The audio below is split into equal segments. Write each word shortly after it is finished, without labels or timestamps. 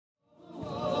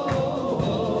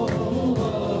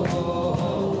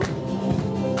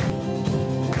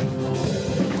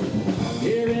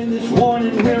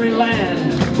weary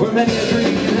land where many a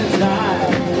dream has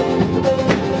died.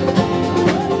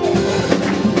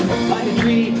 Like a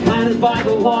tree planted by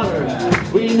the water,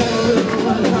 we never will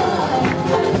run dry.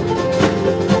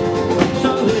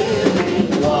 So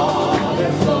living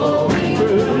water flowing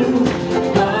through,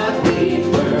 God, we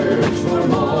thirst for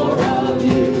more of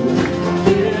you.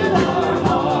 Fill our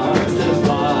hearts and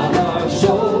flood our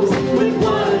souls with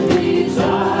one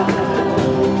desire.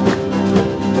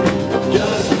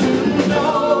 Just to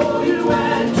know you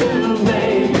and to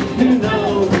make you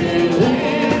know we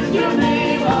lift your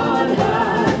name on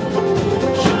high.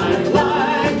 Shine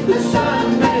like the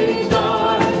sun, make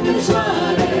darkness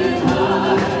running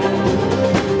high.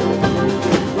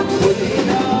 We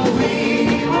know we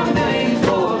were made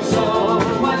for so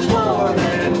much more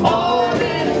than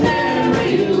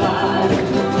ordinary life.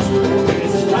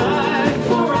 It's time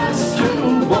for us to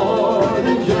more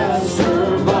than just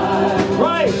survive.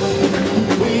 Right!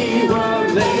 We were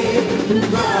made to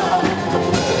thrive.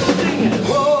 Sing it.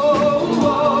 Whoa,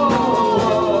 whoa,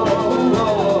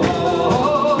 whoa,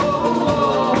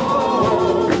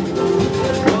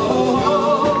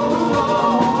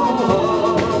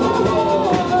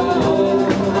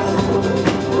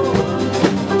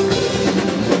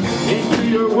 into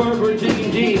your word we're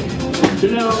digging deep to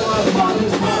know our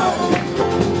Father's heart.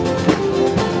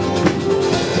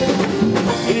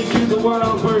 Into the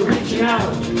world we're reaching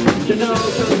out to know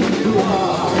just who you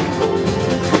are.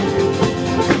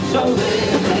 So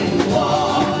living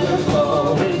water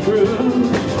flowing through,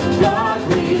 God,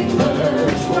 we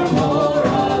thirst for more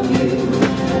of you.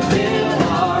 Fill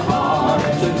our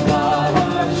hearts and flood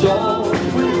our souls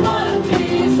with one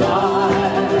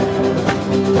desire.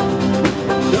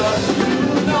 Just to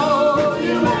know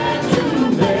you and to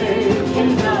make you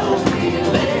know we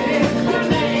lift your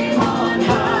name on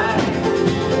high.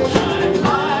 Shine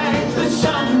like the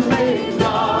sun, make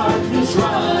darkness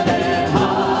running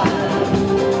high.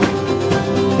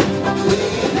 We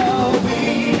know we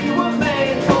were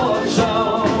made for so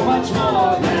much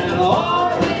more than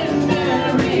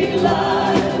ordinary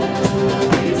life.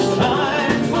 It's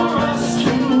time for us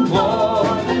to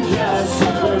more than just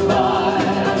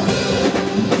survive.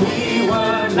 We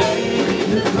were made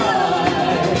to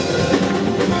thrive.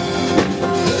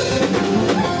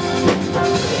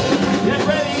 Get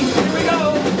ready, here we go.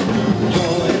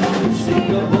 Joy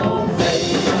unspeakable,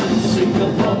 faith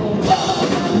unsinkable,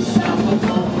 love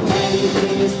unstoppable,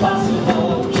 anything is possible.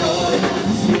 Joy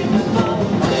unspeakable,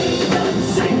 faith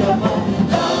unsinkable,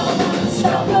 love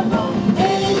unstoppable,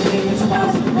 anything is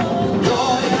possible.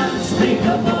 Joy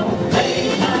unspeakable,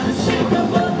 faith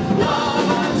unsinkable, love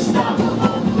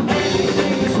unstoppable,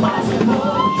 anything is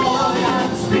possible. Joy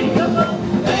unspeakable,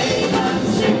 faith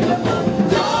unsinkable,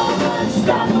 love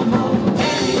unstoppable,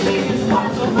 anything is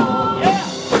possible. Yeah!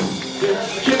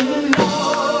 Just to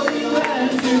know you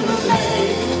and to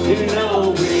make you know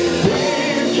we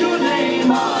lift your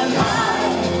name on high.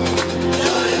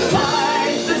 Shine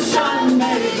like the sun,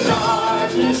 make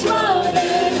darkness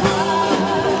running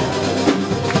high.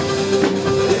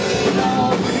 We know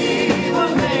we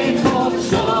were made for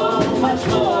so much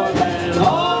more than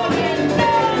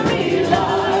ordinary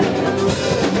life.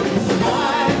 It's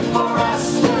time for us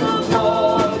to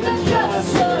more than just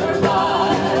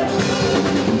survive.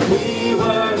 We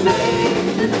were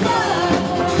made to thrive.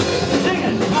 Sing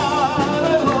it.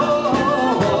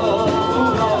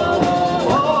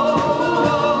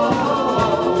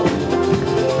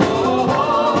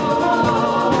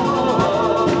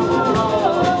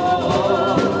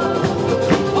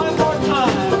 One more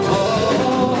time.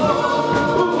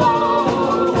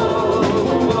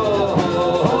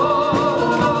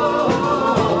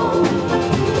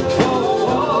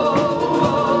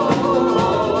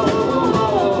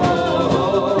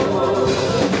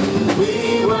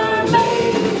 We were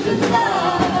made to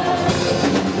thrive.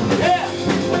 Yeah.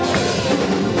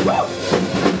 Woo.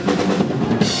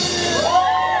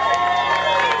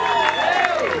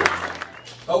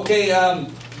 Okay,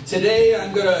 today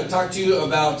I'm going to talk to you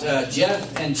about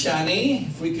Jeff and Chani.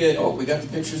 If we could, oh, we got the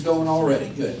pictures going already.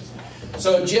 Good.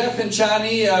 So Jeff and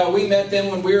Chani, we met them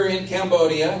when we were in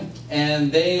Cambodia,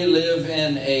 and they live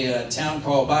in a town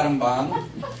called Battambang,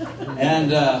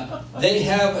 and they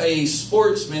have a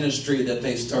sports ministry that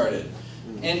they started.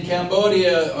 In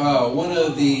Cambodia, one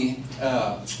of the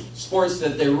sports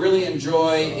that they really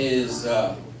enjoy is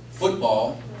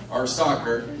football or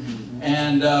soccer.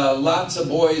 And lots of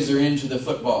boys are into the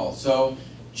football. So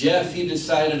Jeff, he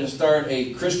decided to start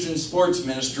a Christian sports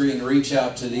ministry and reach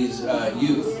out to these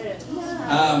youth.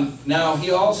 Now,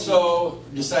 he also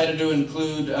decided to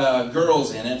include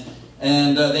girls in it.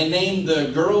 And they named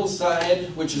the girls'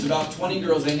 side, which is about 20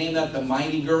 girls, they named that the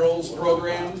Mighty Girls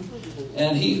program.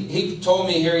 And he told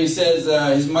me here, he says,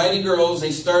 his Mighty Girls,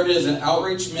 they started as an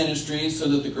outreach ministry so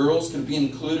that the girls could be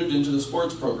included into the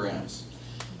sports programs.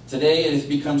 Today it has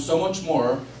become so much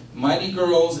more. Mighty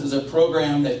Girls is a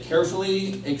program that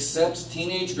carefully accepts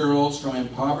teenage girls from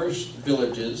impoverished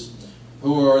villages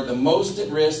who are the most at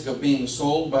risk of being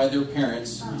sold by their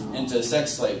parents into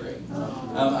sex slavery.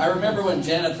 I remember when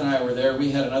Janet and I were there,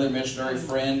 we had another missionary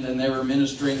friend, and they were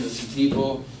ministering to some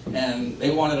people, and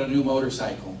they wanted a new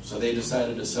motorcycle. So they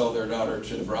decided to sell their daughter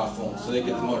to the brothel so they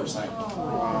get the motorcycle.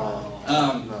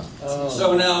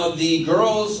 So now the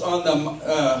girls on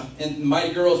the in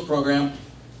Mighty Girls program,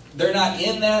 they're not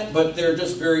in that, but they're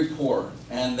just very poor.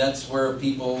 And that's where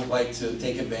people like to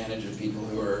take advantage of people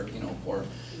who are, poor.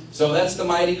 So that's the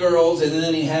Mighty Girls, and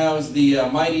then he has the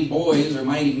Mighty Boys or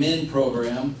Mighty Men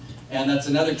program, and that's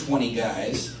another 20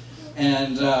 guys.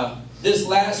 And this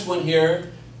last one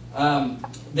here,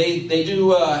 they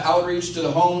do outreach to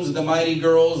the homes of the Mighty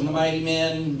Girls and the Mighty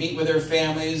Men, meet with their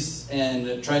families,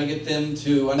 and try to get them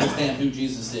to understand who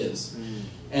Jesus is.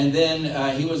 And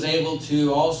then he was able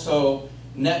to also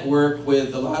network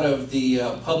with a lot of the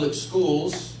public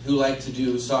schools who like to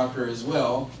do soccer as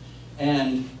well,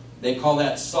 and they call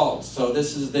that SALT. So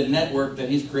this is the network that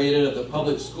he's created of the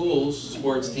public schools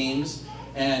sports teams,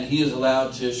 and he is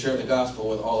allowed to share the gospel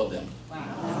with all of them.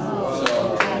 Wow.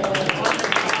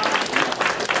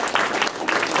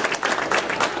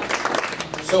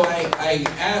 So I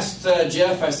asked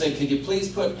Jeff, I said, could you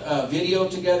please put a video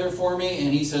together for me?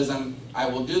 And he says, I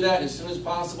will do that as soon as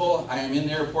possible. I am in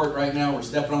the airport right now. We're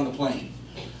stepping on the plane.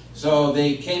 So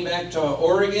they came back to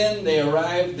Oregon. They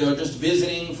arrived. They were just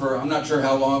visiting for, I'm not sure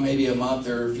how long, maybe a month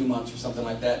or a few months or something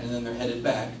like that, and then they're headed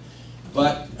back.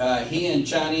 But he and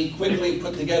Chani quickly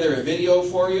put together a video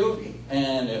for you,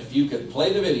 and if you could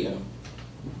play the video.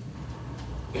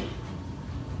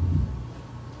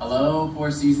 Hello, Four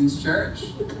Seasons Church.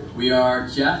 We are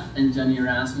Jeff and Jenny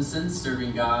Rasmussen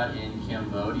serving God in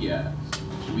Cambodia.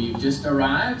 We've just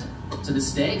arrived to the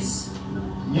States,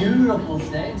 beautiful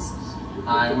States.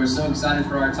 We're so excited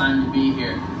for our time to be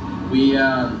here.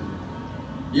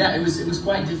 It was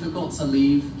quite difficult to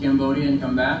leave Cambodia and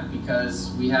come back because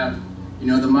we have,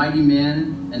 the Mighty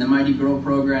Men and the Mighty Girl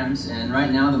programs, and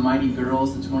right now the Mighty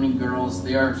Girls, the 20 girls,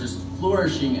 they are just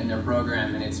flourishing in their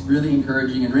program, and it's really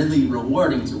encouraging and really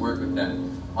rewarding to work with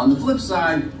them. On the flip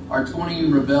side, our 20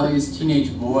 rebellious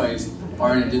teenage boys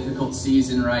are in a difficult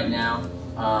season right now,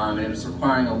 and it's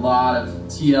requiring a lot of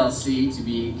TLC to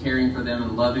be caring for them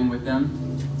and loving with them.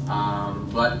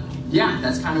 But yeah,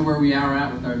 that's kind of where we are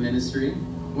at with our ministry.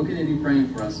 What can they be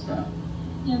praying for us about?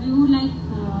 Yeah, we would like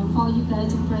for you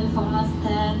guys to pray for us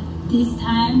that this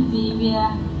time we will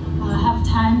have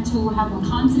time to have a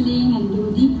counseling and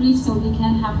do debrief so we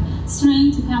can have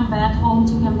strength to come back home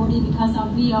to Cambodia because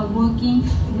we are working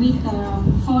with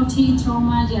 40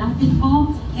 trauma young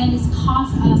people, and it's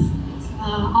cost us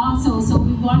also. So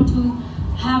we want to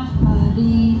have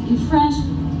refresh,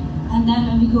 and then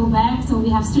when we go back, so we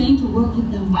have strength to work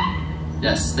with them.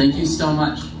 Yes, thank you so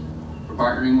much for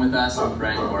partnering with us and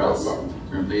praying for us.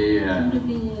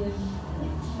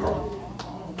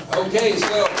 Okay,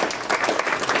 so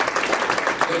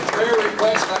the prayer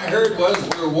request I heard was,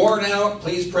 we're worn out,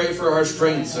 please pray for our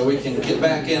strength so we can get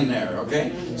back in there,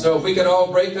 okay? So if we could all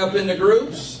break up into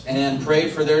groups and pray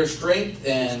for their strength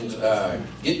and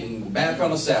getting back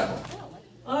on the saddle.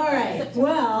 All right,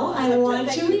 well, I want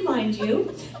to remind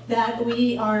you that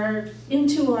we are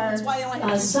into our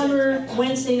summer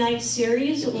Wednesday night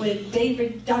series with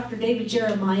Dr. David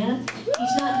Jeremiah.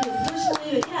 He's not here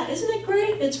personally, but yeah, isn't it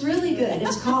great? It's really good.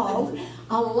 It's called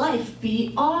A Life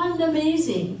Beyond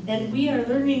Amazing, and we are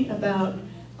learning about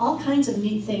all kinds of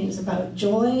neat things about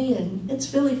joy, and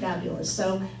it's really fabulous.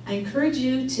 So I encourage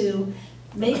you to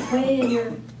make way in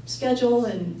your schedule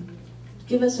and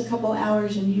give us a couple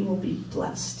hours and you will be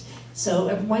blessed. So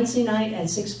every Wednesday night at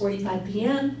 6:45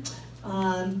 p.m.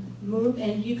 Move,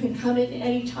 and you can come in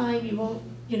any time. You won't,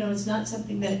 it's not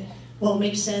something that won't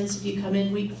make sense if you come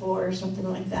in week 4 or something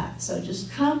like that. So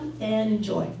just come and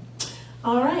enjoy.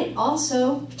 All right,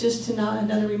 also, just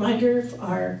another reminder,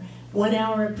 our 1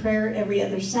 hour of prayer every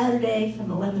other Saturday from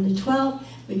 11 to 12.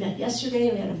 We met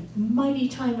yesterday, we had a mighty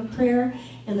time of prayer,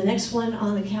 and the next one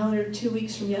on the calendar 2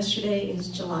 weeks from yesterday is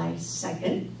July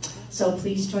 2nd. So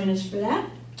please join us for that.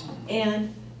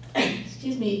 And,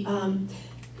 excuse me,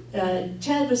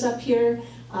 Chad was up here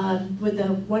with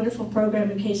a wonderful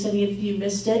program in case any of you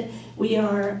missed it. We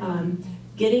are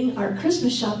getting our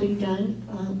Christmas shopping done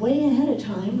way ahead of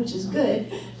time, which is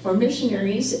good for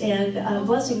missionaries, and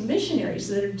blessing missionaries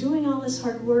that are doing all this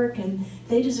hard work, and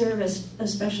they deserve a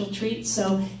special treat.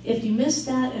 So if you missed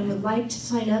that and would like to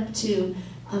sign up to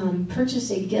purchase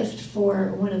a gift for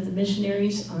one of the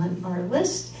missionaries on our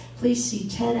list, please see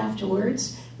Ted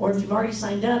afterwards. Or if you've already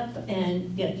signed up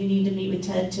and you need to meet with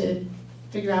Ted to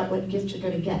figure out what gift you're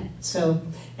going to get. So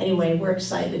anyway, we're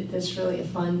excited. It's really a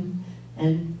fun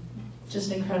and just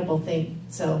an incredible thing.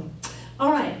 So,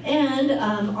 all right, and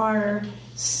our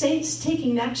Saints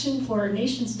Taking Action for Our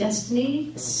Nation's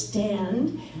Destiny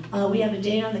stand. We have a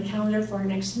date on the calendar for our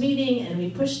next meeting, and we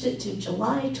pushed it to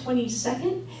July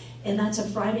 22nd, and that's a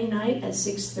Friday night at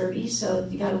 6:30. So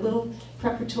you got a little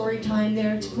preparatory time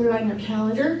there to put it on your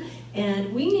calendar.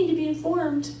 And we need to be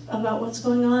informed about what's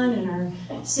going on in our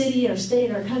city, our state,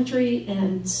 our country,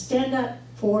 and stand up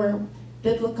for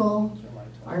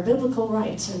our biblical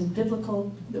rights and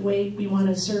the way we want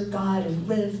to serve God and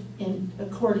live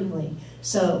accordingly.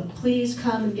 So please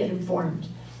come and get informed.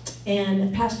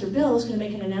 And Pastor Bill is going to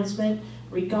make an announcement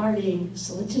regarding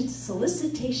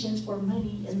solicitations for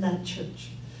money in that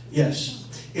church. Yes.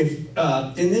 If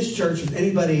in this church, if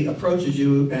anybody approaches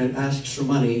you and asks for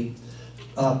money,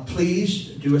 please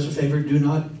do us a favor, do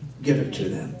not give it to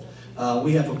them.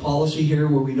 We have a policy here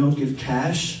where we don't give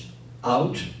cash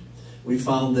out. We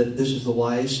found that this is the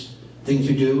wise thing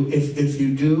to do. If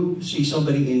you do see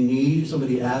somebody in need,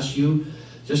 somebody asks you,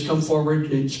 just come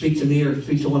forward and speak to me or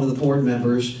speak to one of the board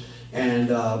members, and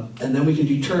then we can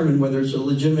determine whether it's a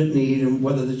legitimate need and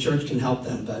whether the church can help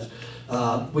them.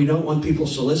 But we don't want people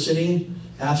soliciting.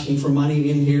 Asking for money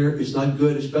in here is not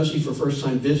good, especially for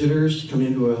first-time visitors to come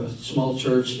into a small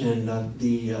church and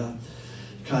be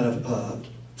kind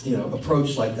of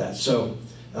approached like that. So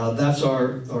that's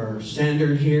our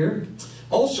standard here.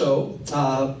 Also,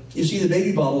 you see the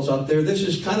baby bottles up there. This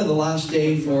is kind of the last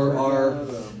day for our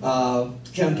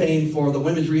campaign for the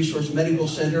Women's Resource Medical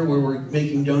Center, where we're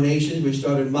making donations. We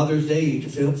started Mother's Day. You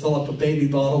can fill up a baby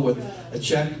bottle with a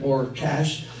check or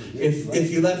cash.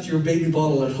 If you left your baby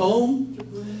bottle at home,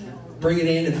 bring it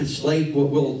in. If it's late,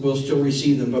 we'll still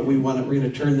receive them, but we're going to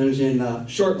turn those in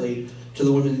shortly to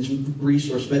the Women's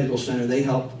Resource Medical Center. They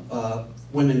help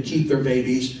women keep their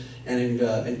babies and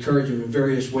encourage them in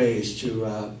various ways to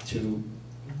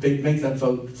make that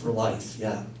vote for life.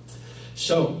 Yeah.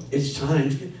 So it's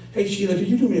time. Hey Sheila, could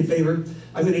you do me a favor?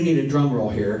 I'm going to need a drum roll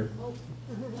here,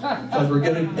 because we're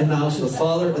going to announce the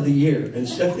Father of the Year. And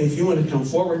Stephanie, if you want to come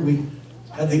forward, we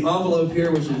have the envelope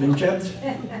here, which has been kept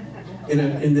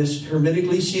in this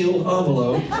hermetically sealed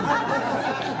envelope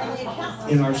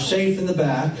in our safe in the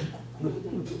back.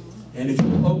 And if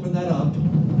you open that up,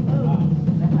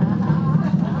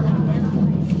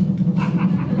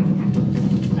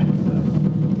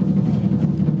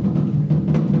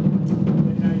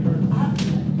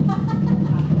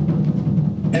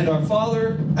 and our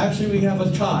Father, actually we have a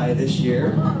tie this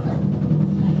year.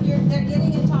 They're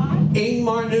getting a tie?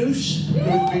 Ingmar Noose,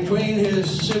 who's between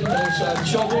his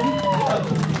children,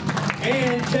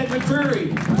 and Ted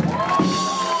McCreary.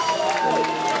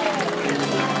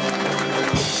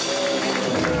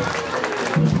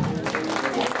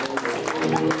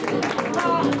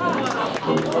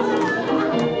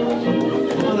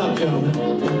 Come on up, gentlemen.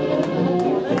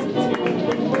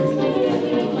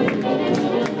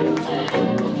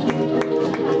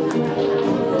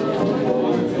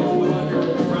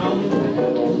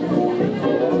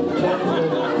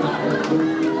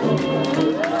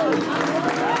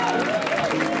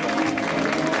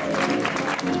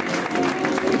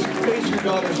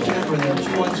 Daughter's camera there.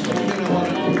 She wants to head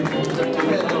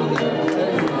on there.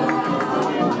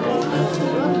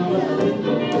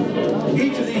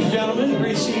 Each of these gentlemen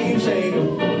receives a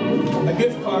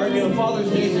gift card. You know, Father's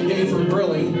Day is a day for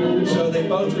grilling, so they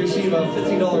both receive a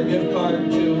 $50 gift card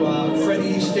to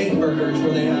Freddy's Steak Burgers,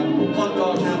 where they have hot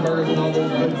dog hamburgers and all those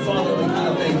good fatherly kind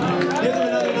of things. Give them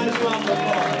another nice round of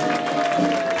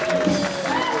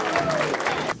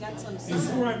applause.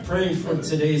 Before I pray for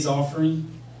today's offering,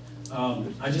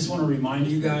 I just want to remind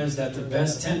you guys that the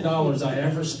best $10 I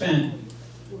ever spent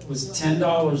was $10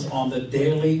 on the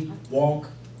Daily Walk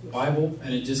Bible,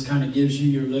 and it just kind of gives you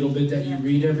your little bit that you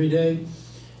read every day.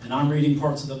 And I'm reading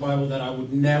parts of the Bible that I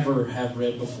would never have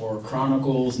read before.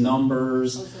 Chronicles,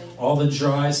 Numbers, all the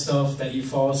dry stuff that you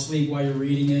fall asleep while you're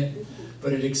reading it.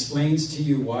 But it explains to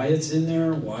you why it's in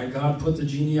there, why God put the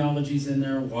genealogies in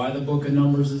there, why the book of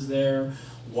Numbers is there,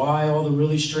 why all the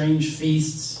really strange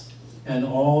feasts and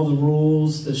all the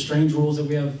rules, the strange rules that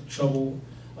we have trouble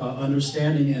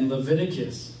understanding in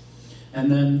Leviticus.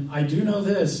 And then I do know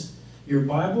this, your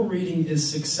Bible reading is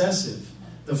successive.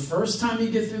 The first time you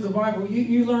get through the Bible,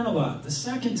 you learn a lot. The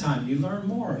second time, you learn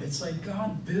more. It's like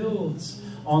God builds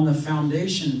on the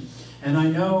foundation. And I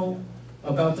know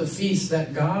about the feast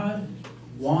that God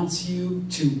wants you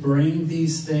to bring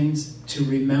these things to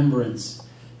remembrance.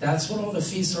 That's what all the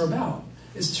feasts are about,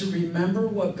 is to remember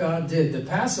what God did. The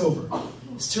Passover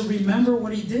is to remember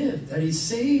what he did, that he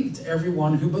saved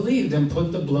everyone who believed and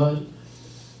put the blood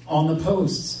on the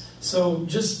posts. So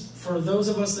just for those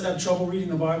of us that have trouble reading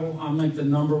the Bible, I'm like the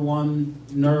 #1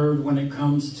 nerd when it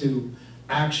comes to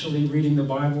actually reading the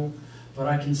Bible. But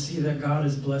I can see that God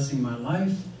is blessing my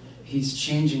life. He's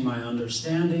changing my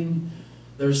understanding.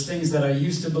 There's things that I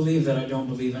used to believe that I don't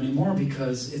believe anymore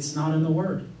because it's not in the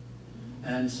Word.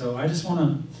 And so I just want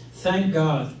to thank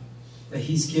God that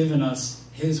he's given us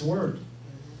his Word,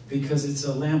 because it's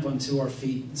a lamp unto our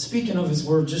feet. Speaking of his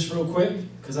Word, just real quick,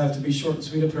 because I have to be short and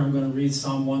sweet up here, I'm going to read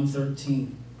Psalm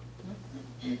 113.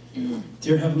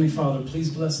 Dear Heavenly Father,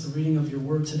 please bless the reading of your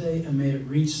Word today, and may it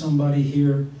reach somebody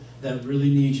here that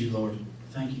really needs you, Lord.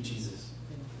 Thank you, Jesus.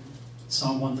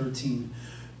 Psalm 113.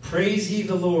 Praise ye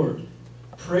the Lord.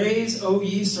 Praise, O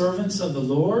ye servants of the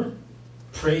Lord.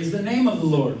 Praise the name of the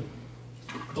Lord.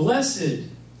 Blessed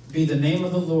be the name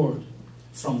of the Lord,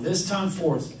 from this time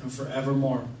forth and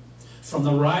forevermore. From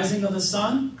the rising of the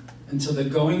sun until the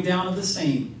going down of the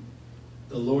same,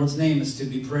 the Lord's name is to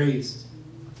be praised.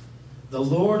 The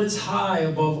Lord is high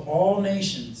above all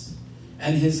nations,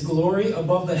 and his glory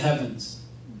above the heavens.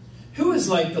 Who is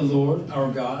like the Lord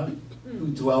our God, who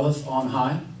dwelleth on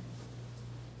high?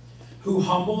 Who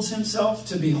humbles himself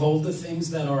to behold the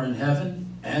things that are in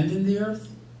heaven and in the earth?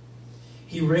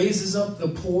 He raises up the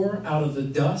poor out of the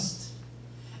dust,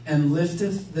 and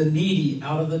lifteth the needy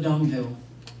out of the dunghill,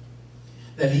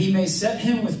 that he may set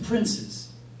him with princes,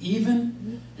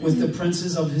 even with the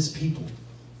princes of his people.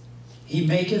 He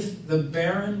maketh the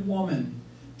barren woman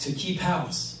to keep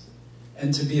house,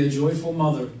 and to be a joyful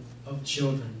mother of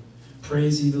children.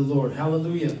 Praise ye the Lord.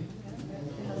 Hallelujah.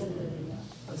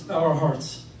 Let's bow our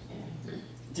hearts.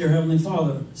 Dear Heavenly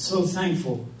Father, so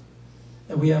thankful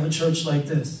that we have a church like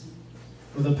this,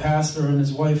 with a pastor and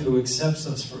his wife who accepts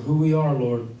us for who we are,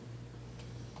 Lord,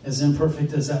 as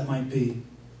imperfect as that might be.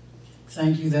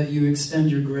 Thank you that you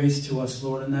extend your grace to us,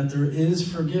 Lord, and that there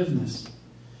is forgiveness.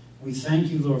 We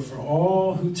thank you, Lord, for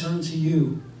all who turn to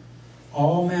you.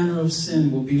 All manner of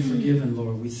sin will be forgiven,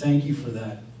 Lord. We thank you for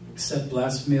that, except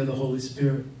blasphemy of the Holy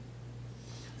Spirit.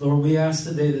 Lord, we ask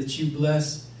today that you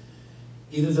bless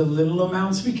either the little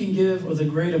amounts we can give or the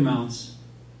great amounts.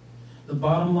 The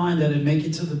bottom line, that it make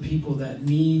it to the people that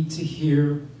need to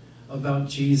hear about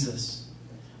Jesus.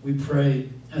 We pray.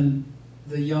 And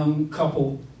the young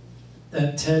couple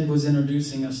that Ted was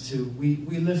introducing us to, we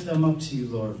lift them up to you,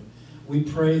 Lord. We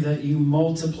pray that you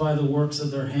multiply the works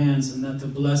of their hands, and that the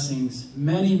blessings,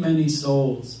 many, many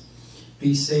souls,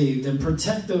 be saved. And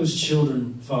protect those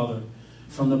children, Father,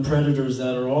 from the predators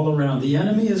that are all around. The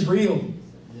enemy is real.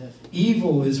 Yes.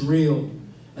 Evil is real.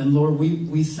 And Lord,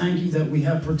 we thank you that we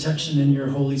have protection in your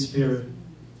Holy Spirit.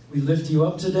 We lift you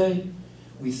up today.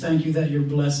 We thank you that you're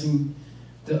blessing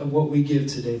what we give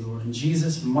today, Lord. In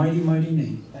Jesus' mighty, mighty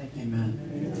name,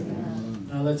 amen.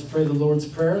 Now let's pray the Lord's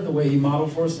Prayer the way he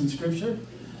modeled for us in Scripture.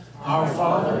 Our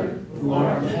Father, who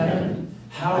art in heaven,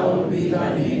 hallowed be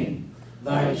thy name.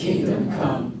 Thy kingdom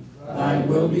come, thy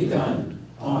will be done,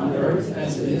 on earth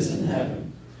as it is in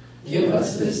heaven. Give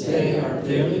us this day our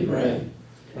daily bread,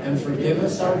 and forgive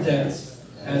us our debts,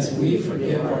 as we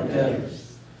forgive our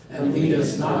debtors. And lead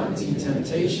us not into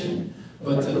temptation,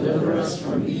 but deliver us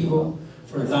from evil.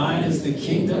 For thine is the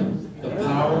kingdom, the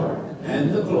power,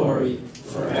 and the glory,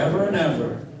 forever and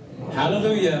ever.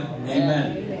 Hallelujah.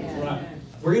 Amen. Right.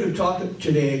 We're going to talk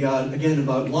today again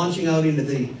about launching out into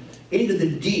the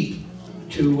deep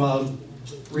to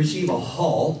receive a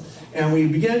haul. And we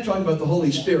began talking about the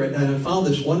Holy Spirit, and I found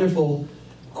this wonderful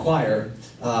choir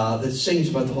that sings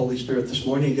about the Holy Spirit this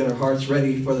morning and get our hearts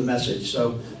ready for the message.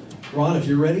 So, Ron, if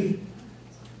you're ready.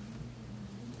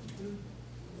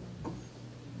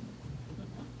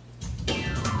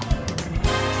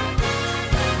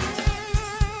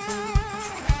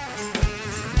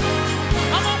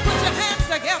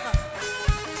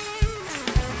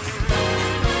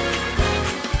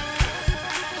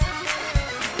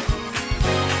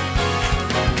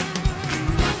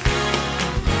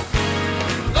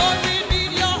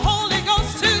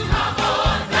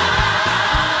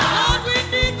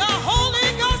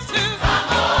 Holy Ghost too.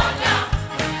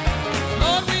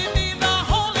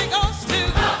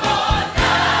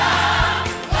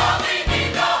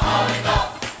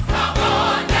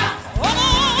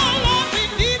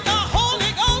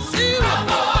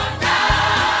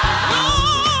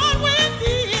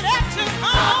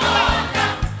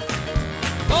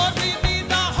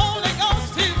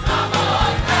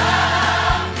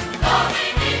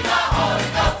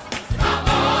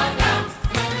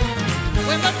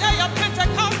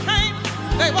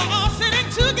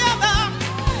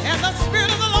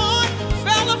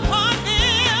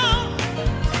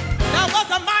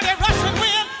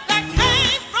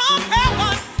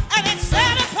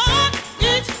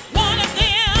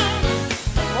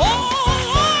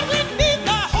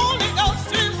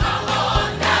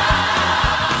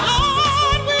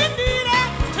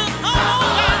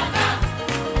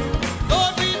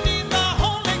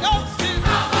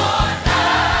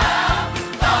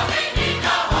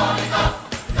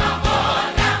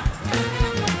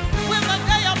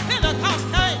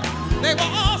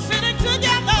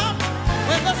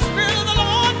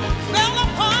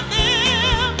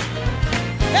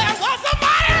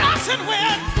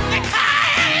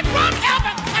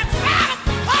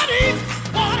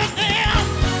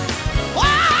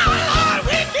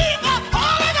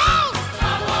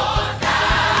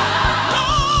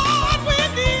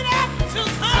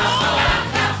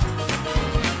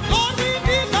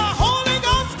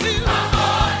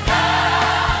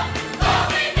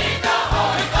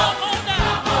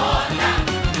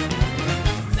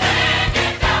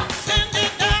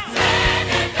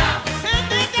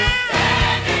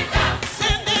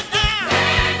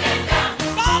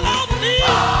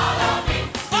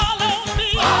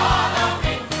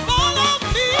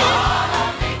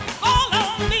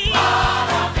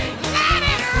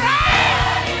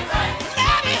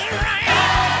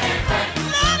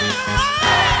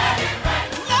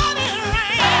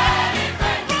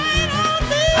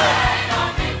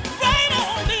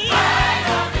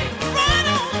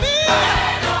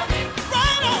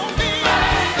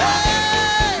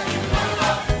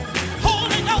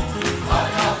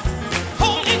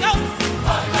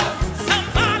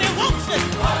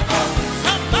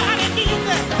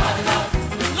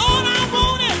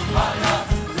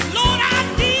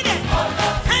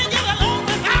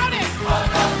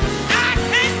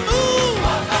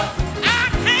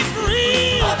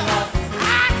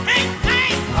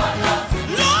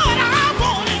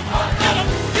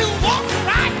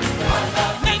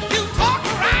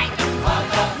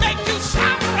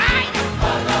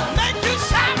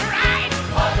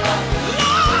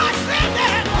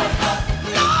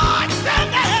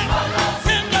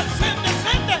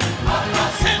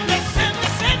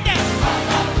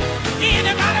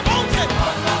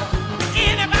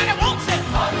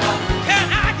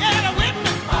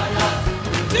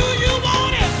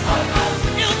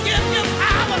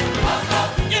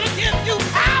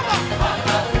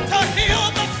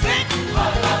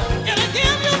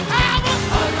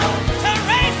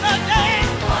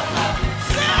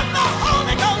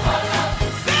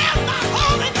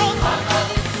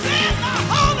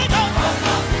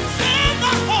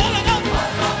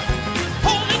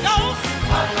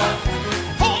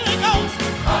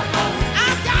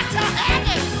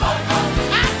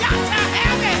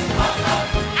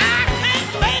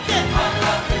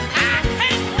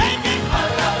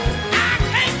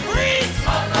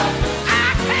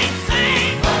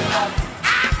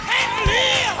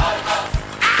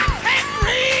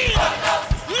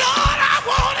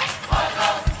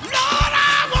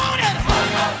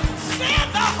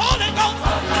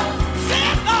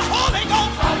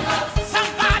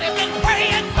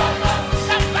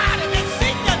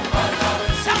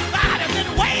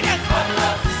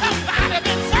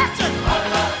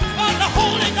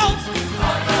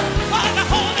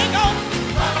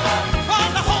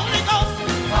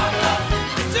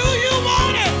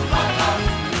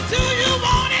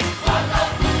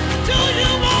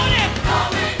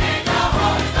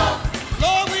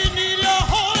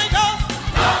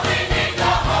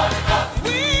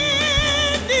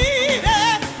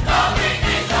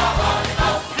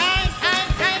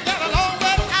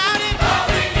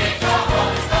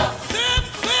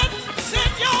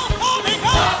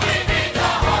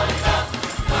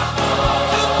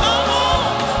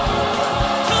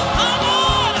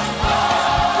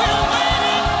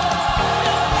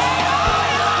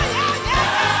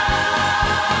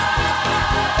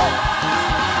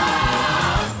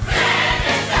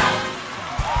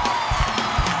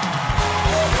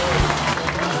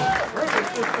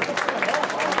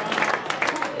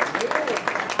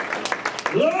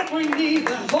 Lord, we need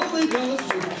the Holy Ghost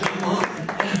to come on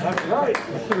down. That's right.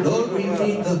 Lord, we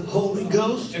need the Holy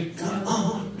Ghost to come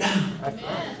on down.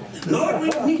 Lord, we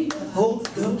need the Holy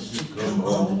Ghost to come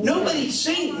on. Nobody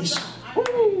sings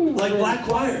like black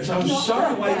choirs. I'm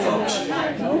sorry, white folks.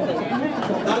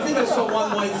 I think I saw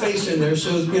one white face in there,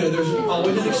 so you know, there's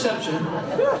always an exception.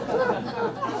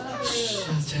 I'll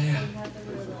tell you.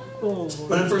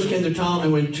 When I first came to town, I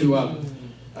went to,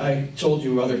 I told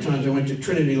you other times, I went to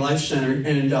Trinity Life Center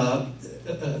and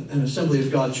an Assembly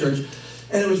of God church,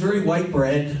 and it was very white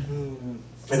bread.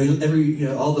 I mean,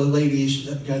 all the ladies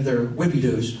got their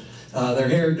whippy-doos, their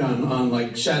hair done on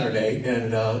like Saturday,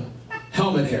 and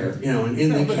helmet hair, you know, and in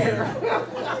the camera.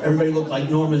 Everybody looked like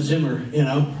Norma Zimmer, you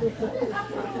know.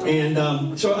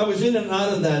 And so I was in and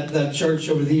out of that church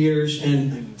over the years,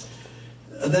 and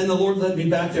then the Lord led me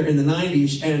back there in the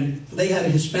 90s, and they had a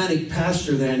Hispanic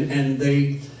pastor then, and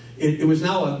it was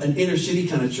now an inner city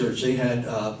kind of church. They had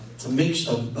a mix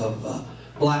of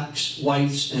blacks,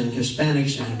 whites, and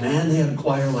Hispanics, and man, they had a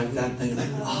choir like that thing. Like,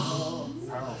 oh,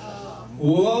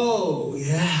 whoa,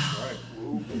 yeah.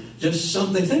 Just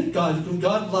something. Thank God.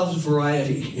 God loves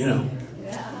variety, you know.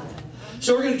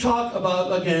 So we're going to talk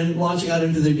about, again, launching out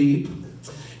into the deep.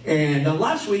 And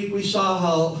last week we saw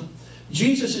how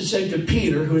Jesus had said to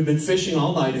Peter, who had been fishing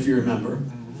all night, if you remember,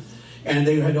 and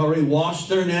they had already washed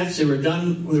their nets. They were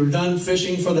done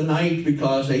fishing for the night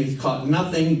because they caught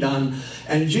nothing done.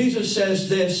 And Jesus says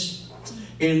this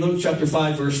in Luke chapter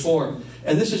 5, verse 4.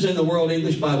 And this is in the World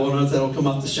English Bible. I don't know if that'll come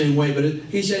up the same way. But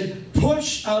he said,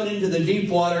 push out into the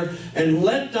deep water and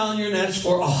let down your nets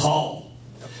for a haul.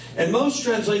 And most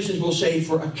translations will say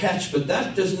for a catch, but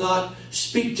that does not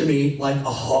speak to me like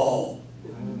a haul.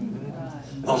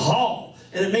 A haul.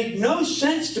 And it made no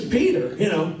sense to Peter, you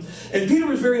know. And Peter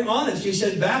was very honest. He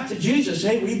said back to Jesus,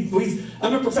 hey,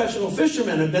 I'm a professional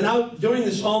fisherman. I've been out doing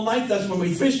this all night. That's when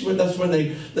we fish. That's when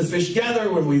the fish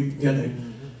gather. When we, you know,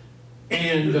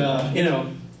 and, you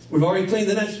know, we've already cleaned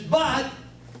the nets. But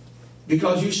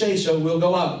because you say so, we'll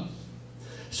go out.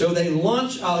 So they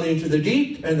launch out into the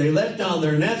deep, and they let down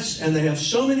their nets, and they have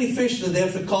so many fish that they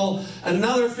have to call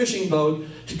another fishing boat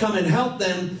to come and help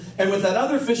them. And with that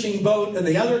other fishing boat and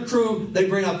the other crew, they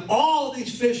bring up all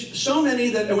these fish, so many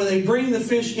that when they bring the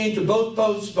fish into both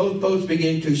boats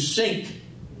begin to sink.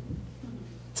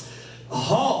 A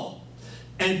haul.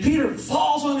 And Peter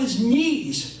falls on his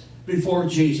knees before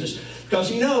Jesus, because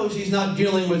he knows he's not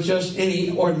dealing with just any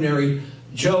ordinary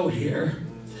Joe here.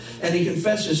 And he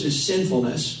confesses his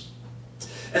sinfulness.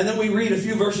 And then we read a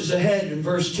few verses ahead in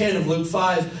verse 10 of Luke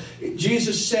 5.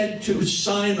 Jesus said to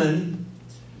Simon,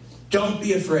 don't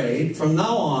be afraid. From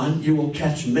now on, you will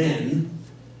catch men.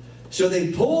 So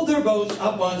they pulled their boats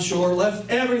up on shore,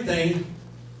 left everything,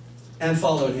 and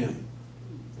followed him.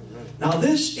 Now,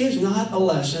 this is not a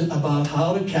lesson about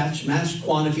how to catch mass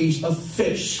quantities of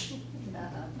fish.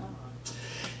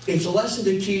 It's a lesson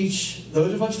to teach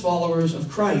those of us followers of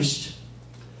Christ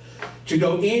to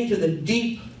go into the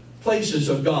deep places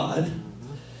of God,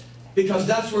 because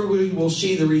that's where we will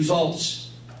see the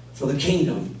results for the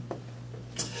kingdom.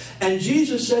 And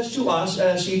Jesus says to us,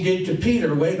 as he did to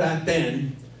Peter way back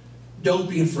then, don't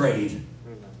be afraid.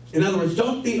 In other words,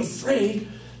 don't be afraid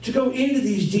to go into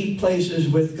these deep places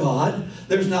with God.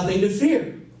 There's nothing to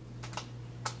fear.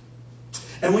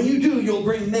 And when you do, you'll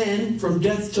bring men from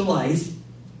death to life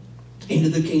into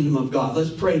the kingdom of God. Let's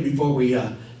pray before we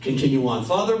continue on.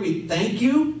 Father, we thank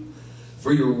you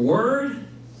for your word,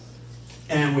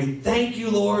 and we thank you,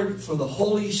 Lord, for the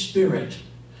Holy Spirit.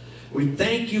 We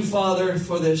thank you, Father,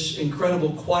 for this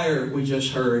incredible choir we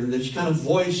just heard, and these kind of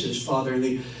voices, Father,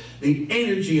 the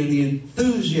energy and the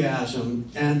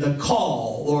enthusiasm and the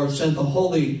call. Lord, send the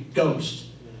Holy Ghost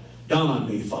down on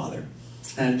me, Father,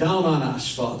 and down on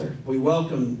us, Father. We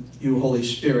welcome you, Holy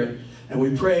Spirit, and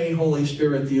we pray, Holy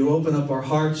Spirit, that you open up our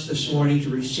hearts this morning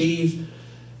to receive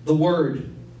the word,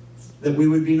 that we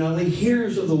would be not only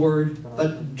hearers of the word,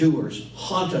 but doers.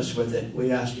 Haunt us with it,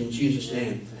 we ask in Jesus'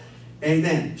 name.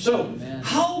 Amen. So, amen.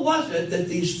 How was it that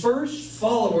these first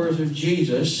followers of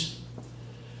Jesus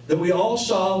that we all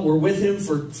saw were with him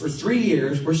for 3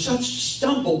 years were such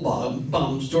stumble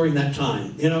bums during that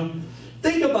time? You know,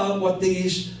 think about what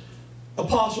these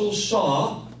apostles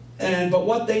saw, but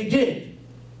what they did.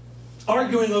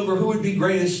 Arguing over who would be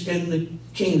greatest in the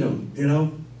kingdom, you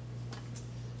know.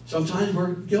 Sometimes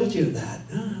we're guilty of that.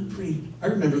 I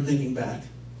remember thinking back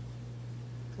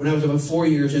when I was about 4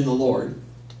 years in the Lord,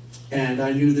 and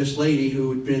I knew this lady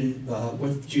who had been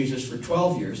with Jesus for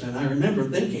 12 years, and I remember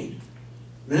thinking,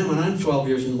 man, when I'm 12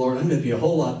 years in the Lord, I'm going to be a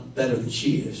whole lot better than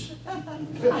she is.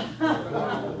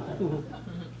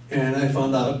 And I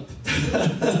found out,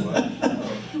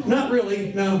 Not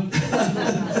really, no.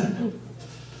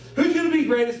 Who's going to be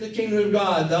greatest in the kingdom of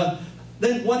God?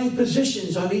 Then wanting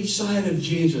positions on each side of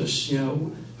Jesus, you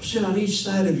know, sit on each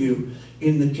side of you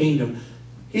in the kingdom.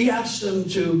 He asked them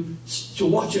to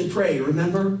watch and pray,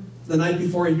 remember? The night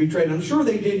before he betrayed. I'm sure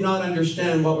they did not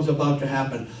understand what was about to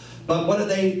happen. But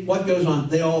what goes on?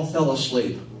 They all fell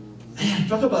asleep. Man,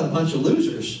 talk about a bunch of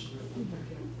losers.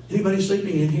 Anybody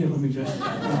sleeping in here? Let me just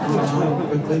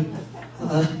quickly.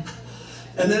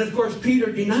 And then, of course, Peter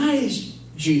denies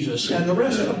Jesus, and the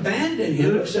rest abandon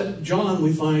him, except John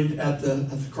we find at the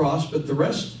cross, but the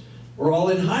rest were all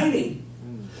in hiding.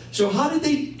 So how did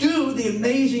they do the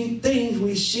amazing things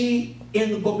we see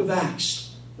in the book of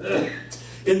Acts?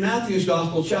 In Matthew's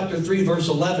Gospel, chapter 3, verse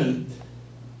 11,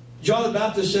 John the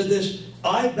Baptist said this,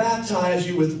 I baptize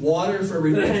you with water for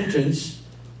repentance,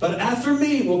 but after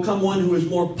me will come one who is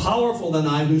more powerful than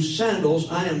I, whose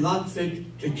sandals I am not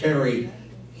fit to carry.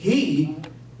 He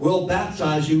will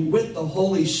baptize you with the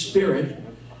Holy Spirit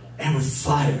and with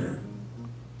fire.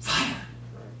 Fire.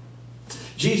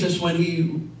 Jesus, when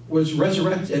he was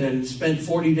resurrected and spent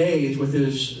 40 days with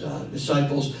his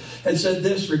disciples, had said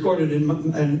this, recorded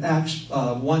in Acts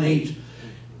 1:8.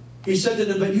 He said to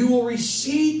them, but you will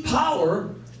receive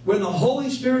power when the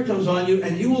Holy Spirit comes on you,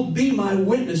 and you will be my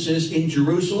witnesses in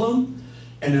Jerusalem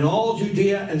and in all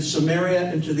Judea and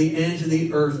Samaria and to the ends of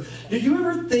the earth. Did you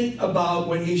ever think about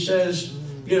when he says,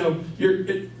 you know,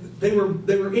 they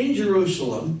were in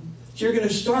Jerusalem, so you're going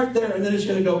to start there, and then it's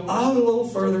going to go out a little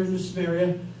further into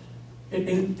Samaria,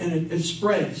 and it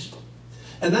spreads.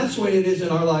 And that's the way it is in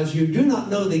our lives. You do not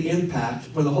know the impact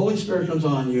when the Holy Spirit comes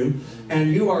on you,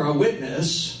 and you are a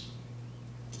witness.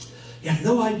 You have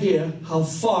no idea how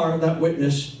far that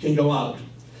witness can go out.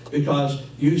 Because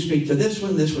you speak to this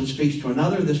one speaks to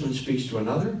another, this one speaks to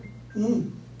another.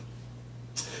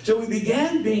 So we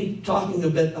began talking a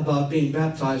bit about being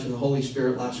baptized in the Holy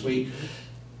Spirit last week.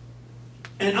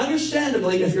 And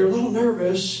understandably, if you're a little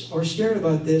nervous or scared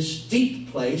about this deep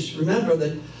place, remember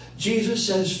that Jesus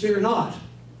says, fear not.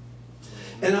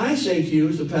 And I say to you,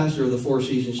 as the pastor of the Four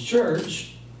Seasons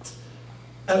Church,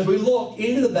 as we look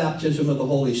into the baptism of the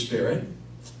Holy Spirit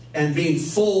and being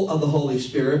full of the Holy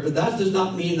Spirit, but that does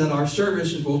not mean that our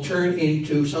services will turn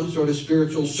into some sort of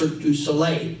spiritual Cirque du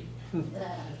Soleil.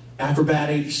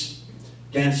 Acrobatics,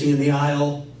 dancing in the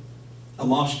aisle, a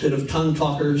mosh pit of tongue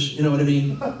talkers, you know what I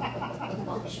mean?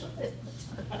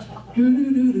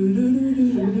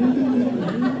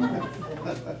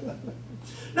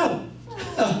 No.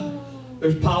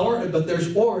 There's power, but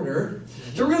there's order.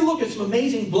 So we're going to look at some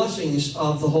amazing blessings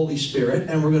of the Holy Spirit,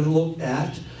 and we're going to look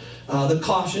at the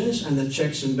cautions and the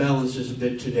checks and balances a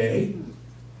bit today.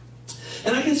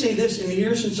 And I can say this, in the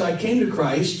years since I came to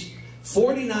Christ,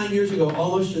 49 years ago,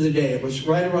 almost to the day, it was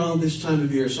right around this time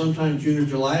of year, sometime June or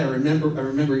July. I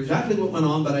remember exactly what went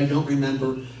on, but I don't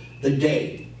remember the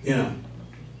day, you know.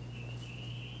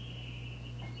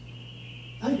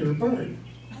 I hear a bird.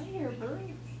 I hear a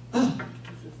bird. Ah,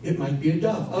 it might be a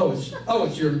dove. Oh,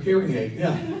 it's your hearing aid.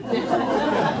 Yeah.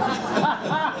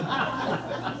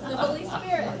 It's the Holy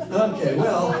Spirit. Okay,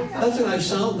 well, that's a nice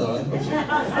sound, though.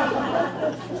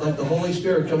 It's like the Holy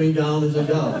Spirit coming down as a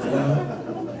dove. You know?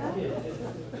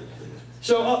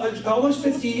 So, almost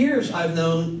 50 years I've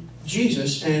known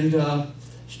Jesus, and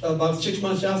about 6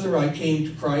 months after I came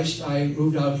to Christ, I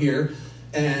moved out here.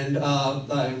 And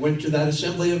I went to that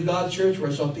Assembly of God church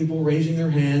where I saw people raising their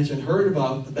hands and heard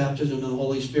about the baptism of the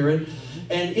Holy Spirit.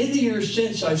 And in the years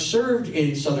since, I've served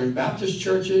in Southern Baptist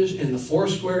churches, in the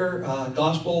Foursquare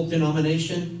Gospel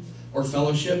denomination or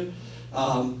fellowship.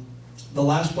 The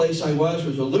last place I was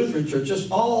a Lutheran church, just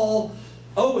all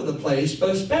over the place, but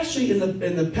especially in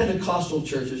the Pentecostal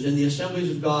churches, in the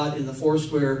Assemblies of God, in the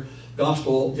Foursquare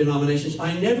Gospel denominations.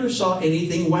 I never saw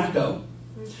anything wacko.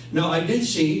 Now, I did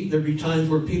see there'd be times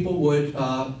where people would,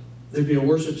 there'd be a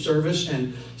worship service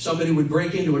and somebody would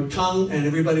break into a tongue and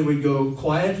everybody would go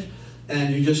quiet,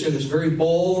 and you just hear this very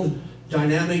bold,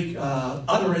 dynamic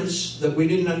utterance that we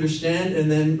didn't understand, and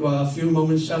then a few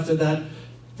moments after that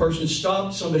person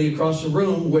stopped, somebody across the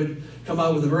room would come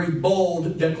out with a very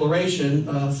bold declaration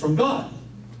from God.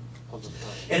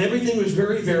 And everything was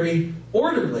very, very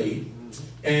orderly,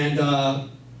 and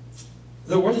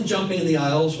there wasn't jumping in the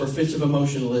aisles or fits of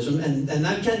emotionalism, and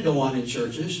that can't go on in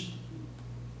churches.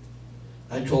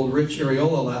 I told Rich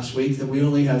Ariola last week that we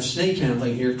only have snake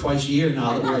handling here twice a year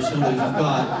now that we're Assemblies of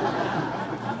God.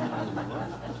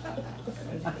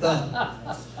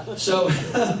 So,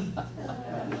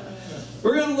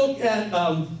 we're going to look at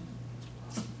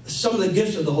some of the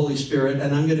gifts of the Holy Spirit,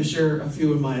 and I'm going to share a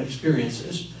few of my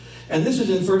experiences. And this is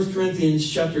in 1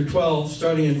 Corinthians chapter 12,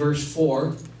 starting in verse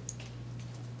 4.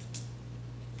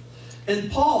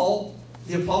 And Paul,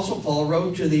 the Apostle Paul,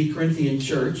 wrote to the Corinthian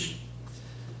church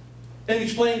and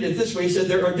explained it this way. He said,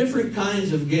 there are different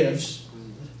kinds of gifts,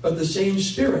 but the same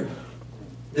Spirit.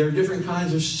 There are different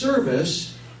kinds of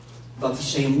service, but the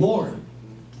same Lord.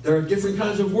 There are different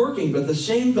kinds of working, but the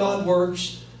same God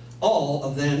works all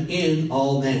of them in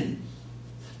all men.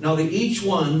 Now to each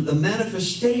one, the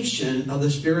manifestation of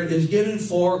the Spirit is given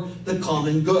for the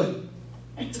common good.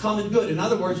 The common good, in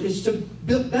other words, it's to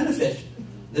benefit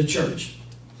the church.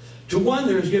 To one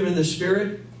there is given the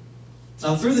Spirit,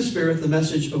 through the Spirit, the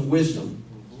message of wisdom.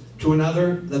 To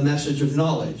another, the message of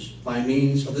knowledge by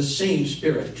means of the same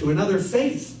Spirit. To another,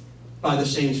 faith by the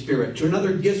same Spirit. To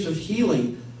another, gifts of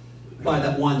healing by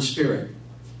that one Spirit.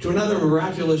 To another,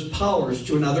 miraculous powers.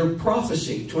 To another,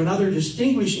 prophecy. To another,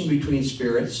 distinguishing between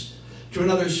spirits. To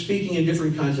another, speaking in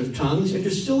different kinds of tongues. And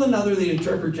to still another, the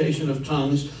interpretation of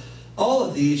tongues. All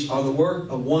of these are the work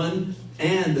of one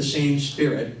and the same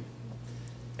Spirit.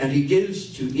 And He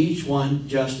gives to each one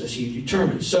just as He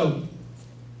determines. So,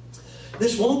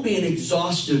 this won't be an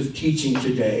exhaustive teaching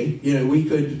today. You know, we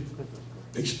could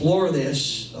explore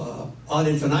this ad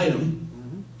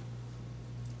infinitum.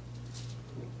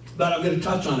 But I'm going to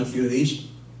touch on a few of these.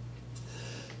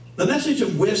 The message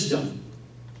of wisdom.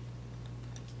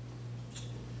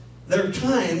 There are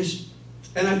times,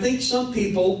 and I think some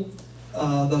people,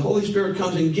 the Holy Spirit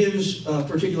comes and gives a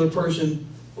particular person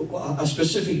a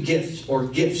specific gift or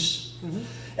gifts.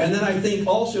 And then I think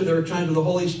also there are times when the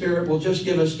Holy Spirit will just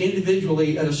give us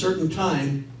individually at a certain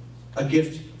time a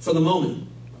gift for the moment.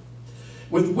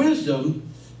 With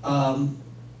wisdom, I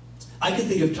can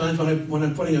think of times when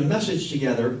I'm putting a message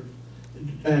together,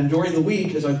 and during the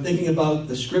week, as I'm thinking about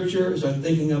the Scripture, as I'm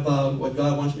thinking about what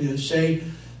God wants me to say,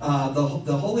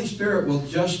 the Holy Spirit will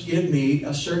just give me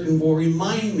a certain, will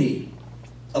remind me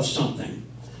of something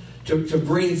to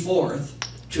bring forth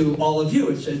to all of you.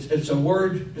 It's a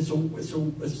word, it's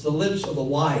the lips of the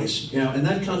wise, you know, and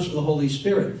that comes from the Holy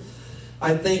Spirit.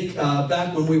 I think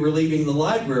back when we were leaving the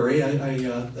library, I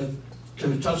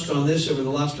kind of touched on this over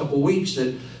the last couple of weeks,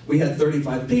 that we had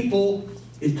 35 people.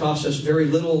 It cost us very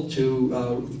little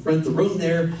to rent the room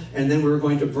there, and then we were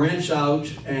going to branch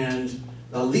out and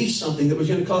lease something that was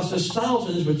going to cost us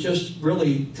thousands, but just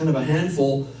really kind of a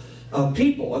handful of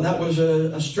people. And that was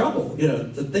a struggle, you know,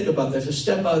 to think about that, to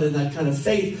step out in that kind of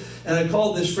faith. And I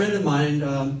called this friend of mine,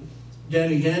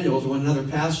 Danny Daniels, another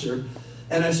pastor,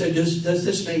 and I said, does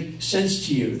this make sense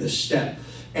to you, this step?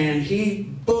 And he,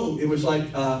 boom, it was like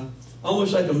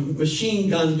almost like a machine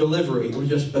gun delivery. It was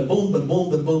just ba-boom, ba-boom,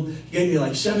 ba-boom. He gave me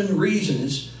like 7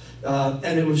 reasons,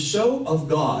 and it was so of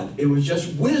God. It was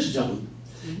just wisdom,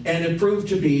 and it proved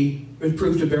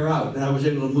to bear out. And I was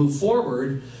able to move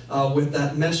forward with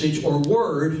that message or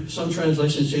word. Some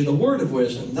translations say the word of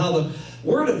wisdom. Now the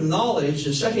word of knowledge,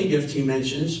 the second gift he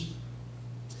mentions,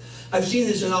 I've seen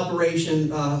this in operation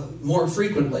more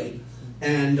frequently,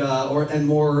 and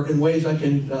more in ways I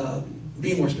can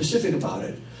be more specific about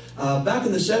it. Back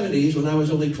in the 70s, when I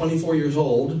was only 24 years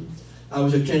old, I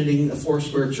was attending a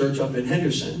Foursquare church up in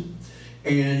Henderson,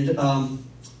 and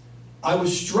I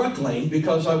was struggling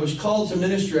because I was called to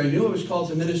ministry. I knew I was called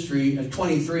to ministry at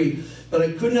 23, but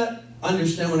I could not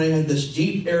understand when I had this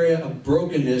deep area of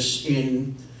brokenness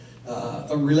in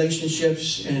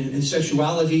relationships and in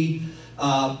sexuality,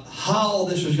 how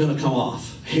this was going to come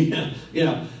off. You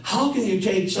know, how can you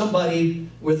take somebody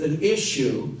with an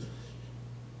issue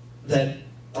that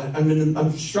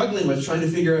I'm struggling with, trying to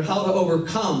figure out how to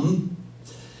overcome,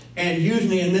 and use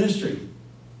me in ministry?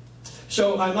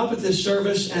 So I'm up at this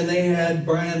service, and they had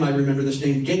Brian, I remember this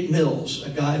name, Dick Mills, a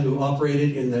guy who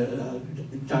operated in the,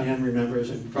 Diane remembers,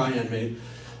 and Brian maybe.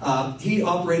 He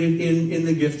operated in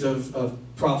the gift of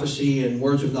prophecy and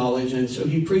words of knowledge, and so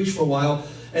he preached for a while,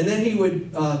 and then he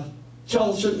would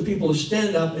tell certain people to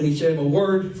stand up, and he'd say, I have a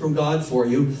word from God for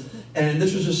you. And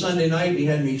this was a Sunday night, and he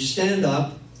had me stand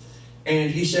up,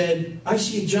 and he said, I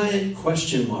see a giant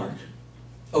question mark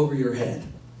over your head.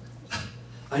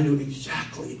 I knew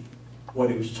exactly what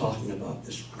he was talking about,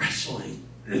 this wrestling.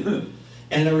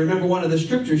 And I remember one of the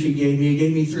scriptures he gave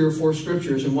me 3 or 4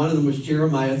 scriptures, and one of them was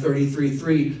Jeremiah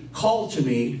 33:3. Call to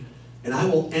me, and I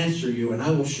will answer you, and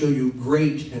I will show you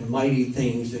great and mighty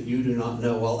things that you do not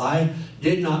know. Well, I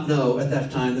did not know at that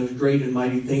time those great and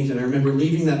mighty things, and I remember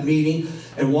leaving that meeting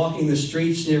and walking the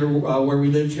streets near where we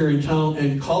lived here in town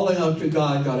and calling out to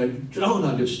God, God, I don't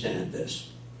understand this.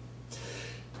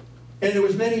 And it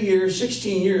was many years,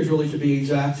 16 years really to be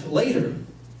exact, later,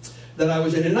 that I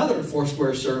was in another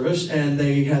Foursquare service, and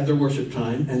they had their worship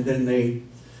time, and then they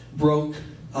broke,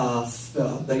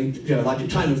 like a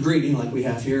time of greeting like we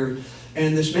have here,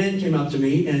 And this man came up to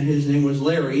me, and his name was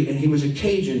Larry, and he was a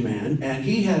Cajun man, and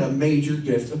he had a major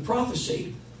gift of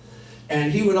prophecy.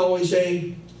 And he would always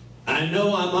say, I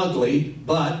know I'm ugly,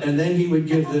 but, and then he would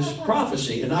give this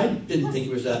prophecy. And I didn't think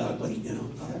he was that ugly, you know.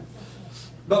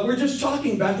 But we're just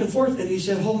talking back and forth, and he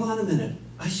said, hold on a minute.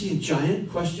 I see a giant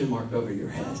question mark over your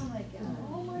head. Oh my God.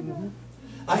 Oh my God.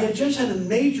 I had just had a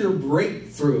major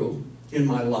breakthrough in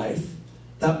my life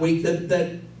that week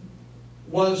that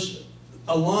was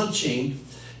a launching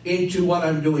into what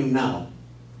I'm doing now.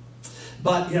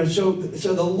 But, you know, so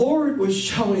the Lord was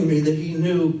showing me that He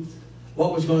knew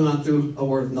what was going on through a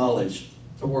word of knowledge.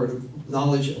 A word of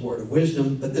knowledge, a word of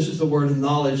wisdom. But this is the word of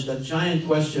knowledge, that giant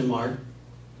question mark.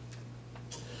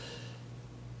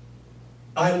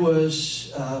 I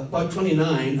was about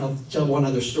 29. I'll tell one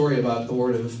other story about the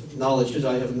word of knowledge because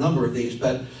I have a number of these.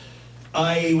 But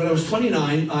when I was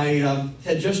 29, I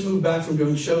had just moved back from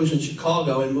doing shows in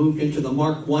Chicago and moved into the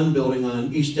Mark I building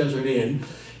on East Desert Inn.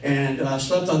 And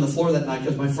slept on the floor that night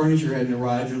because my furniture hadn't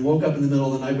arrived, and woke up in the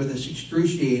middle of the night with this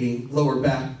excruciating lower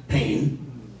back pain.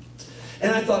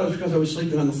 And I thought it was because I was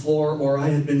sleeping on the floor or I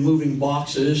had been moving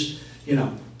boxes, you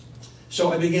know.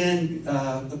 So I began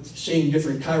seeing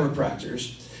different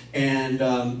chiropractors. And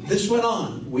this went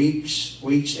on, weeks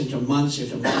into months.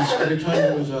 Every time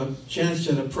there was a chance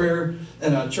at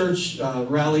a church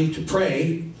rally to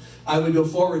pray, I would go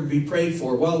forward and be prayed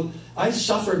for. Well, I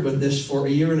suffered with this for a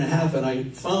year and a half, and I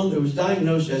found it was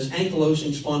diagnosed as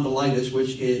ankylosing spondylitis,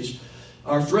 which is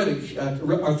arthritic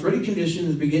condition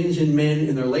that begins in men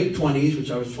in their late 20s,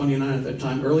 which I was 29 at that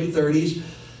time, early 30s.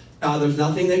 There's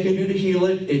nothing they can do to heal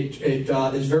it. It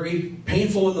is very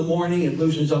painful in the morning. It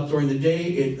loosens up during the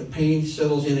day. The pain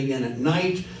settles in again at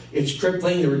night. It's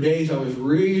crippling. There were days I was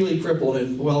really crippled,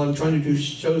 and while I'm trying to do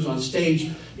shows on stage,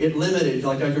 it limited.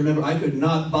 Like I remember, I could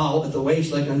not bow at the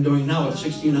waist like I'm doing now at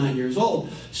 69 years old.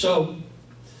 So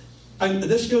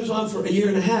this goes on for a year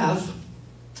and a half,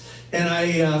 and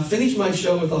I finished my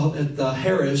show at the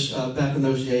Harris back in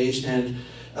those days, and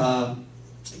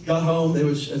got home.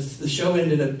 The show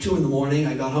ended at 2 in the morning.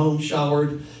 I got home,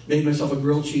 showered, made myself a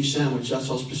grilled cheese sandwich. That's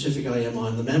how specific I am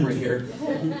on the memory here.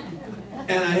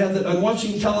 And I'm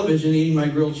watching television, eating my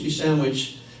grilled cheese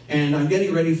sandwich, and I'm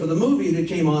getting ready for the movie that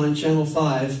came on Channel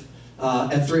 5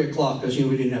 at 3 o'clock, because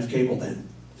we didn't have cable then.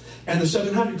 And the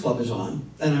 700 Club is on,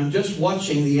 and I'm just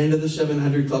watching the end of the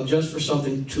 700 Club just for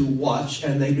something to watch,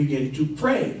 and they begin to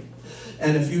pray.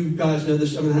 And if you guys know the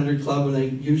 700 Club, when they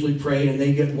usually pray and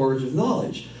they get words of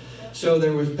knowledge. So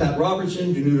there was Pat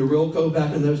Robertson, Danuta Rilko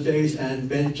back in those days, and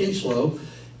Ben Kinslow.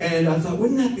 And I thought,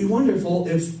 wouldn't that be wonderful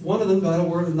if one of them got a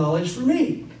word of knowledge for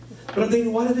me? But I'm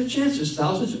thinking, what are the chances?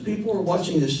 Thousands of people are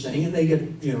watching this thing, and they get,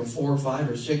 4 or 5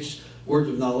 or 6 words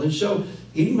of knowledge. So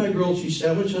eating my grilled cheese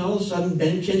sandwich, and all of a sudden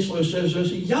Ben Kinslow says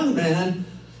there's a young man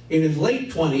in his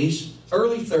late 20s,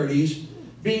 early 30s,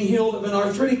 being healed of an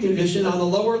arthritic condition on the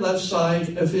lower left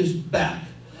side of his back.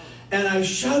 And I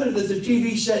shouted as the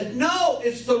TV said, no,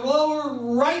 it's the lower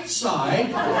right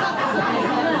side.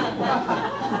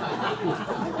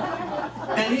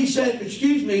 And he said,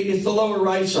 excuse me, it's the lower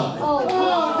right side.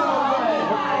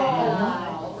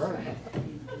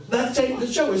 The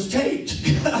show was taped.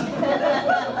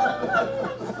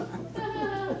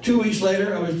 2 weeks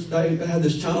later, I had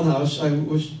this townhouse. I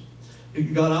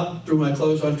got up, threw my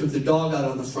clothes on, took the dog out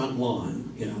on the front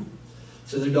lawn,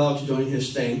 So the dog's doing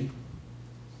his thing.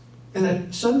 And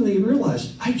I suddenly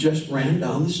realized I just ran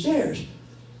down the stairs.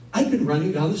 I'd been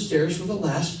running down the stairs for the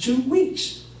last 2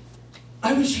 weeks.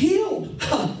 I was healed.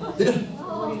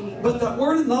 But that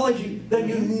word of knowledge, then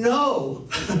you know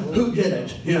who did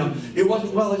it. It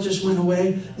wasn't, well, it just went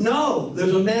away. No,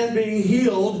 there's a man being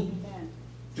healed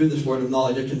through this word of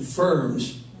knowledge. It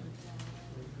confirms.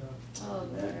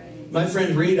 My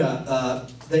friend Rita,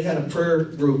 they had a prayer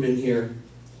group in here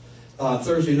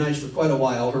Thursday nights for quite a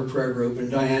while, her prayer group,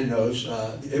 and Diane knows,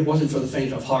 it wasn't for the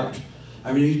faint of heart.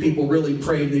 I mean, these people really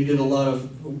prayed, and they did a lot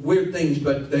of weird things,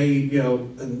 but they,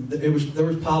 and there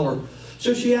was power.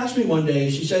 So she asked me one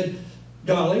day, she said,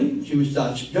 darling, she was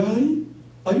Dutch, darling,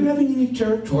 are you having any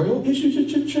territorial issues at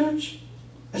your church?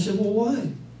 I said, well, why?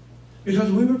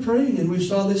 Because we were praying, and we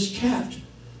saw this cat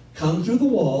come through the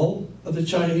wall of the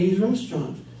Chinese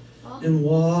restaurant and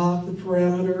walk the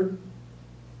perimeter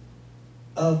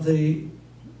of the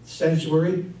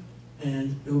sanctuary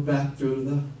and go back through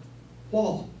the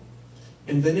wall.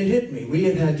 And then it hit me. We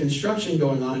had had construction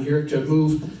going on here to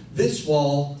move this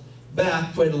wall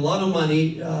back, paid a lot of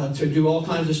money to do all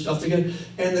kinds of stuff to get.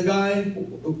 And the guy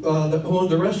who owned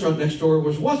the restaurant next door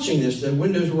was watching this. The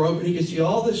windows were open. He could see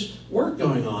all this work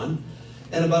going on.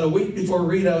 And about a week before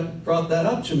Rita brought that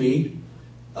up to me,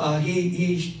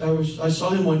 I saw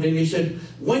him one day, and he said,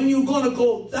 "When you gonna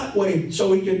go that way?"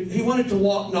 So he wanted to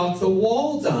knock the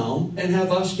wall down and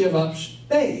have us give up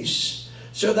space.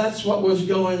 So that's what was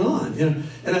going on, you know.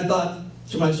 And I thought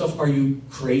to myself, "Are you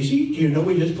crazy? Do you know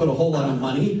we just put a whole lot of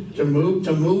money to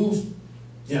move?"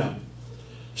 Yeah.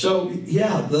 So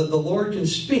yeah, the Lord can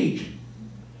speak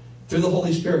through the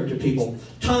Holy Spirit to people.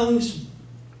 Tongues.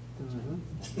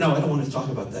 No, I don't want to talk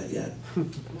about that yet.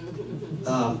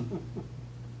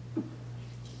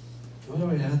 Well,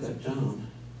 I had that down.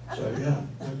 So yeah,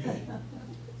 okay.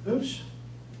 Oops.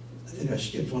 I think I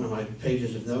skipped one of my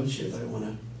pages of notes here that I want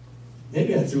to.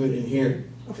 Maybe I threw it in here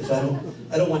because I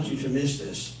don't want you to miss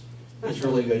this. It's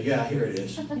really good. Yeah, here it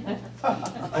is.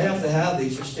 I have to have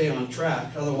these to stay on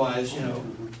track. Otherwise, you know.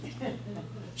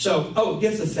 So,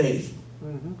 gift of faith.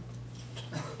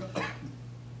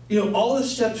 You know, all the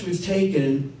steps we've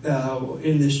taken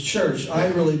in this church, I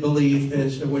really believe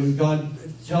is when God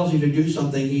tells you to do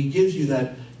something, He gives you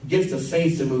that gift of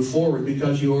faith to move forward,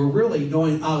 because you are really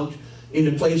going out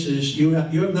into places you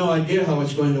have no idea how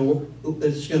it's going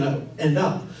to end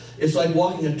up. It's like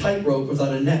walking a tightrope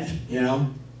without a net, you know.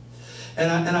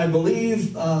 And I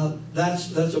believe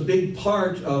that's a big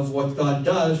part of what God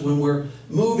does when we're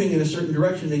moving in a certain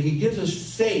direction, that He gives us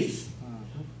faith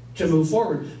to move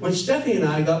forward. When Stephanie and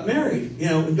I got married, you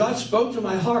know, and God spoke to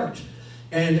my heart,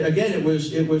 and again, it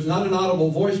was not an audible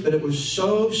voice, but it was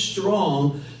so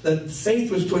strong that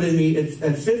faith was put in me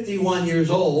at 51 years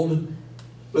old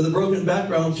with a broken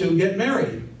background to get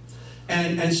married.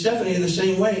 And Stephanie in the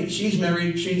same way. She's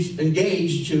married, she's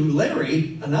engaged to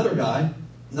Larry, another guy,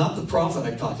 not the prophet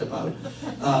I talked about,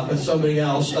 but somebody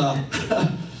else.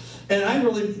 And I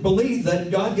really believe that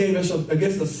God gave us a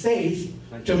gift of faith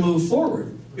to move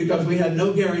forward, because we had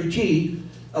no guarantee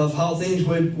of how things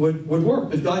would work.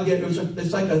 But God gave there's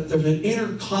an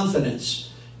inner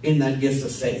confidence in that gift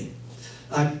of faith.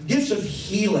 Gifts of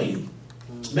healing.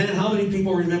 Man, how many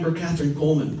people remember Catherine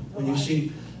Coleman when you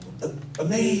see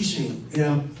amazing, you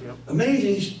know,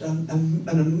 amazing, an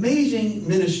amazing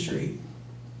ministry.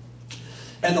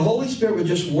 And the Holy Spirit would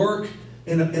just work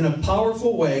in a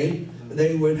powerful way.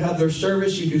 They would have their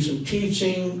service, you do some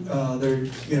teaching,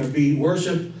 there'd be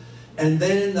worship, and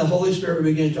then the Holy Spirit would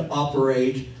begin to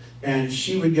operate, and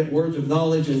she would get words of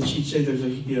knowledge, and she'd say there's a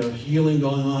healing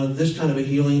going on, this kind of a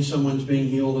healing, someone's being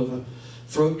healed of a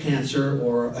throat cancer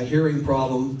or a hearing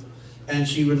problem, and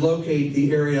she would locate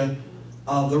the area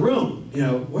of the room. You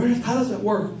know, how does that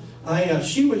work?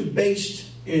 She was based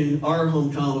in our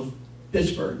hometown of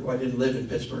Pittsburgh. Well, I didn't live in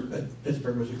Pittsburgh, but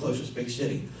Pittsburgh was the closest big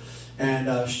city.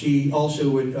 And she also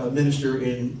would minister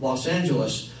in Los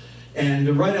Angeles. And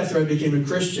right after I became a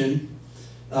Christian,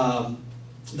 the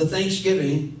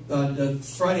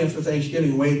Friday after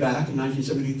Thanksgiving, way back in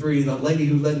 1973, the lady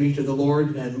who led me to the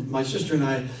Lord and my sister and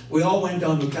I, we all went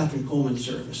down to a Catherine Coleman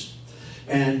service.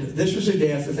 And this was the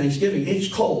day after Thanksgiving.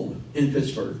 It's cold in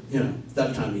Pittsburgh, you know,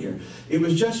 that time of year. It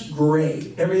was just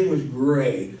gray. Everything was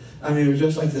gray. I mean, it was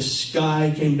just like the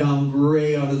sky came down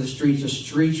gray onto the streets. The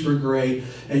streets were gray.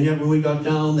 And yet when we got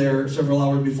down there several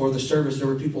hours before the service, there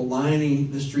were people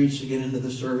lining the streets to get into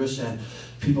the service, and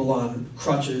people on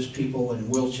crutches, people in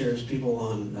wheelchairs, people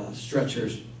on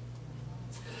stretchers.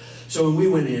 So when we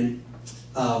went in,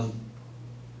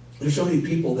 there's so many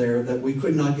people there that we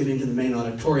could not get into the main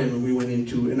auditorium, and we went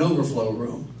into an overflow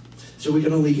room. So we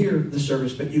could only hear the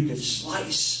service, but you could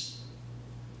slice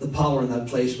the power in that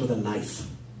place with a knife.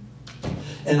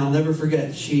 And I'll never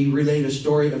forget, she relayed a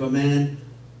story of a man,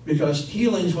 because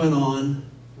healings went on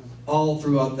all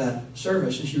throughout that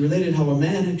service. And she related how a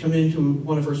man had come into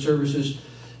one of her services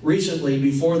recently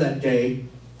before that day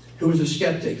who was a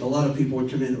skeptic. A lot of people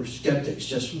would come in who were skeptics,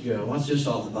 just, you know, what's this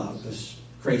all about, this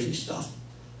crazy stuff.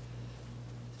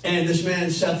 And this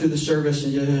man sat through the service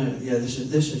and, yeah, this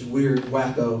is weird,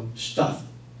 wacko stuff.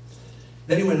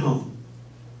 Then he went home.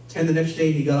 And the next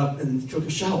day he got up and took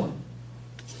a shower.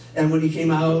 And when he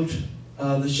came out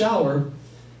of the shower,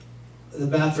 the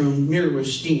bathroom mirror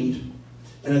was steamed.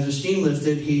 And as the steam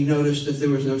lifted, he noticed that there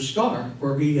was no scar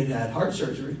where he had had heart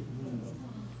surgery.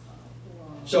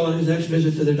 So on his next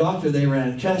visit to the doctor, they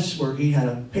ran tests where he had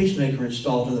a pacemaker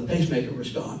installed, and the pacemaker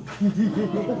was gone.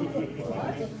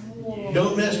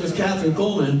 Don't mess with Catherine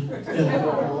Coleman.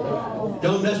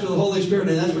 Don't mess with the Holy Spirit.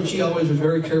 And that's what she always was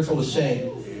very careful to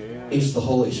say. It's the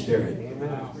Holy Spirit.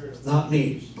 Not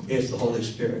me. It's the Holy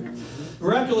Spirit.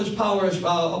 Miraculous powers,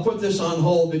 I'll put this on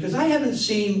hold because I haven't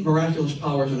seen miraculous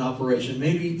powers in operation.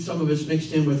 Maybe some of it's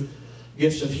mixed in with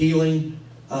gifts of healing.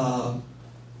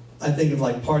 I think of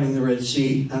like parting the Red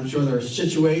Sea. I'm sure there are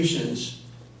situations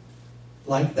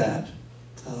like that.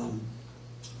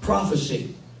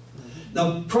 Prophecy.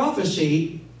 Now,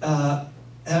 prophecy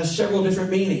has several different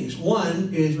meanings.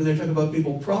 One is when they talk about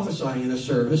people prophesying in a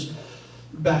service.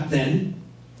 Back then,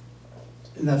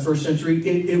 in that first century,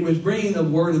 it was bringing the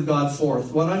Word of God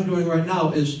forth. What I'm doing right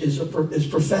now is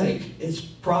prophetic. It's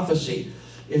prophecy.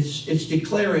 It's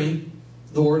declaring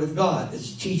the Word of God.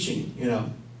 It's teaching,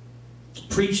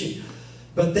 preaching.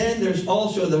 But then there's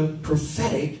also the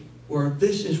prophetic, where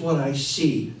this is what I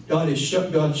see. God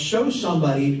shows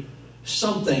somebody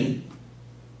something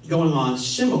going on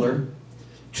similar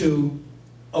to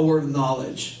a word of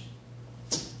knowledge.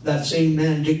 That same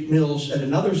man, Dick Mills, at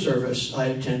another service I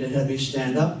attended, had me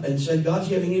stand up and said, God's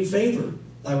giving you favor.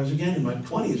 I was, again, in my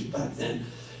 20s back then.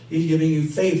 He's giving you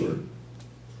favor.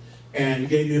 And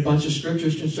gave me a bunch of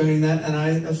scriptures concerning that, and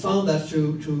I found that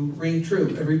to ring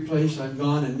true. Every place I've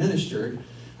gone and ministered,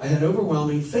 I had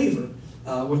overwhelming favor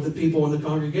with the people in the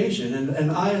congregation.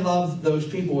 And I love those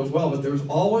people as well, but there was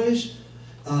always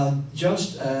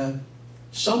just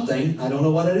something, I don't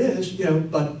know what it is,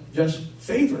 but just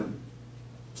favor.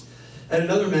 I had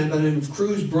another man by the name of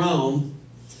Cruz Brown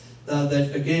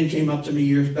that again came up to me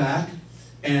years back,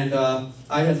 and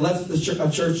I had left a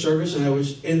church service, and I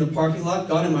was in the parking lot,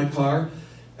 got in my car,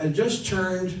 and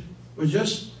was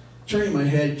just turning my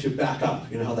head to back up,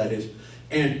 you know how that is,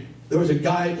 and there was a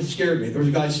guy, it scared me, there was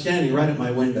a guy standing right at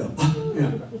my window.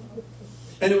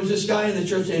 And it was this guy in the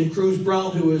church named Cruz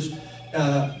Brown who was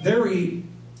very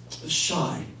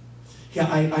shy. Yeah,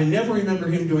 I never remember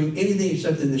him doing anything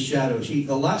except in the shadows. The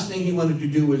last thing he wanted to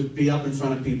do was be up in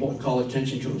front of people and call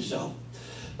attention to himself.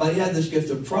 But he had this gift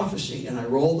of prophecy, and I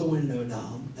rolled the window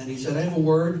down, and he said, I have a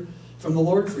word from the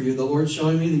Lord for you. The Lord's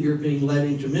showing me that you're being led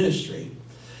into ministry.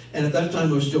 And at that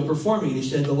time, I was still performing. He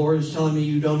said, the Lord is telling me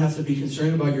you don't have to be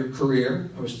concerned about your career.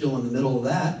 I was still in the middle of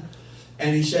that.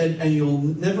 And he said, and you'll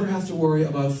never have to worry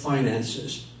about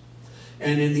finances.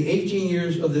 And in the 18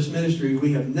 years of this ministry,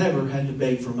 we have never had to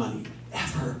beg for money.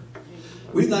 Ever.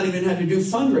 We've not even had to do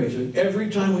fundraising. Every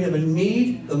time we have a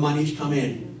need, the money's come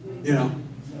in.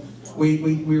 We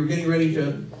were getting ready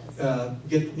to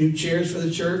get new chairs for the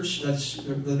church. That's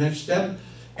the next step.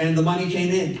 And the money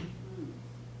came in.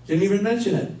 Didn't even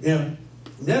mention it.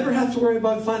 Never have to worry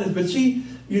about finance. But see,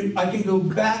 I can go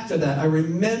back to that. I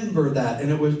remember that.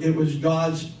 And it was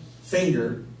God's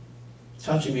finger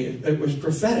touching me. It was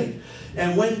prophetic.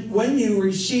 And when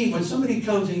somebody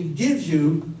comes and gives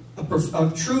you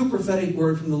a true prophetic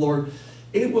word from the Lord,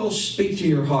 it will speak to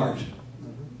your heart.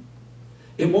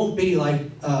 It won't be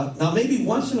like, now maybe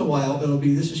once in a while it'll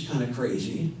be, this is kind of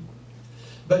crazy.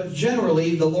 But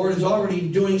generally, the Lord is already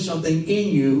doing something in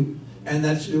you, and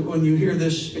that's when you hear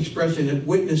this expression, it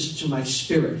witnessed to my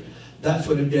spirit. That's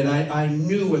what it did. I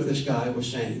knew what this guy was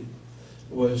saying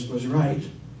was right.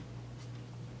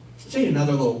 I'll tell you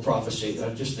another little prophecy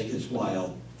that I just think is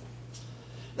wild.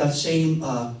 That same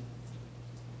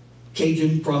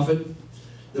Cajun prophet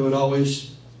that would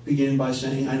always begin by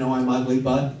saying, I know I'm ugly,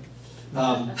 but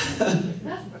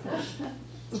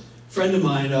friend of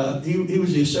mine, he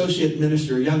was the associate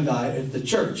minister, a young guy at the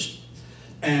church,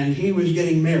 and he was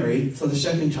getting married for the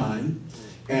second time,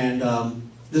 and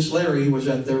this Larry was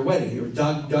at their wedding. It was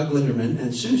Doug Linderman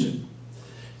and Susan,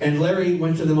 and Larry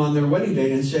went to them on their wedding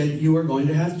day and said, you are going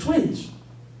to have twins.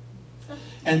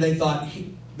 And they thought,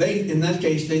 in that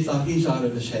case, they thought he's out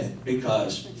of his head,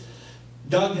 because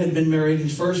Doug had been married,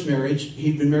 his first marriage.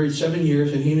 He'd been married 7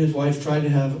 years, and he and his wife tried to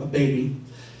have a baby,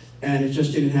 and it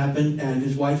just didn't happen, and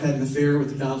his wife had an affair with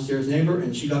the downstairs neighbor,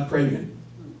 and she got pregnant.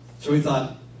 So he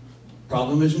thought,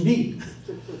 problem isn't me.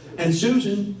 And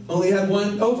Susan only had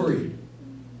one ovary.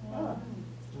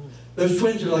 Those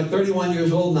twins are like 31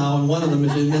 years old now, and one of them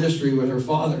is in ministry with her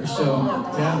father. So,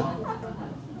 yeah.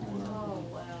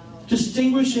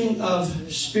 Distinguishing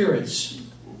of spirits.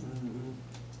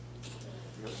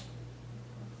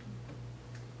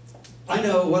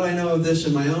 What I know of this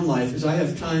in my own life is I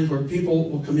have times where people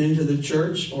will come into the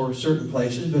church or certain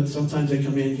places, but sometimes they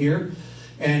come in here,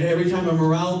 and every time I'm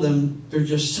around them, there's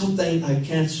just something I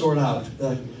can't sort out.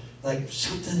 Like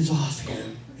something's off here.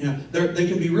 They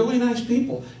can be really nice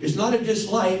people. It's not a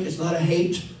dislike. It's not a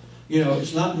hate.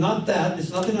 It's not that.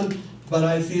 It's nothing. But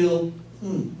I feel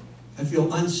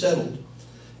unsettled.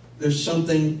 There's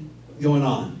something going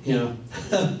on.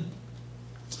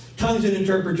 Tongues and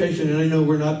interpretation, and I know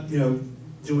we're not,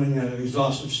 doing an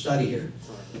exhaustive study here.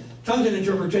 Tongues and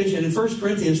interpretation in 1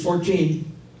 Corinthians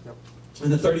 14, in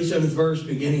the 37th verse,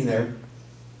 beginning there,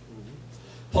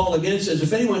 Paul again says,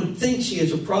 if anyone thinks he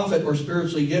is a prophet or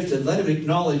spiritually gifted, let him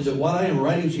acknowledge that what I am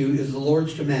writing to you is the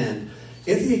Lord's command.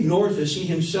 If he ignores this, he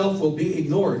himself will be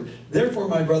ignored. Therefore,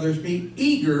 my brothers, be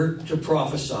eager to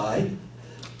prophesy,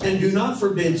 and do not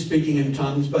forbid speaking in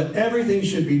tongues, but everything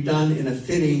should be done in a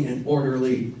fitting and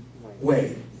orderly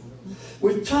way.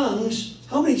 With tongues,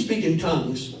 how many speak in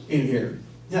tongues in here?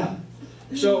 Yeah.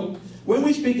 So when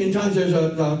we speak in tongues, there's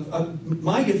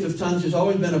my gift of tongues has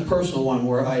always been a personal one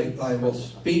where I will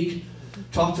speak,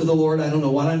 talk to the Lord. I don't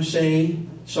know what I'm saying.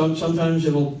 Sometimes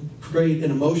it'll create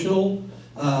an emotional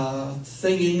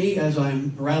thing in me as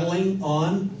I'm rattling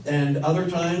on, and other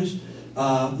times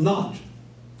not.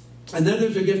 And then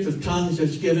there's a gift of tongues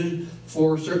that's given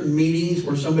for certain meetings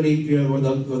where somebody, where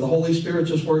the Holy Spirit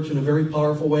just works in a very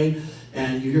powerful way,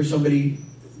 and you hear somebody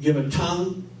give a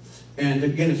tongue, and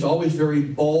again, it's always very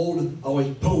bold, always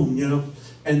boom,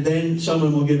 and then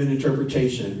someone will give an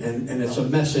interpretation, and it's a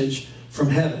message from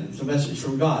heaven, it's a message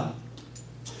from God.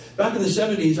 Back in the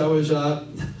 70s, I was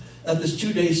at this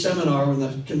 2-day seminar when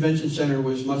the convention center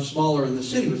was much smaller and the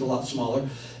city was a lot smaller,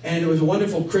 and it was a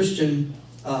wonderful Christian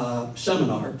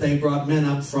seminar. They brought men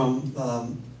up from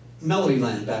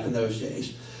Melodyland back in those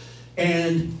days,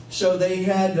 and so they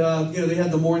had they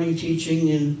had the morning teaching,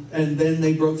 and then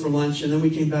they broke for lunch, and then we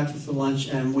came back for lunch,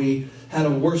 and we had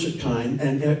a worship time,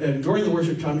 and during the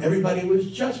worship time, everybody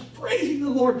was just praising the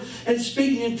Lord and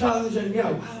speaking in tongues, and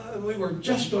we were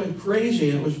just going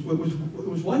crazy, and it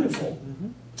was wonderful.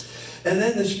 And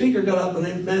then the speaker got up, a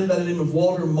man by the name of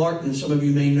Walter Martin. Some of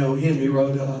you may know him. He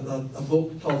wrote a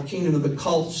book called Kingdom of the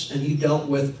Cults, and he dealt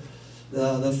with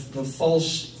the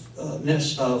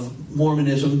falseness of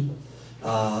Mormonism,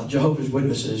 Jehovah's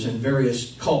Witnesses, and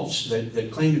various cults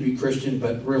that claim to be Christian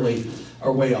but really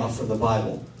are way off from the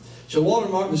Bible. So Walter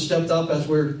Martin stepped up as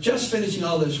we're just finishing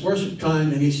all this worship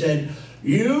time, and he said,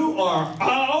 "You are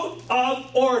out of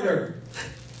order."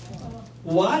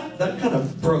 What? That kind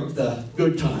of broke the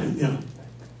good time,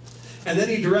 And then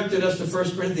he directed us to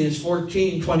 1 Corinthians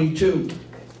 14:22.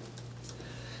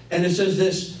 And it says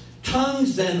this,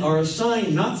 "Tongues then are a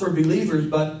sign not for believers,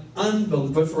 but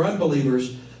for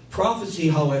unbelievers. Prophecy,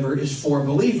 however, is for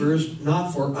believers,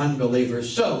 not for unbelievers.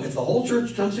 So, if the whole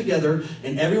church comes together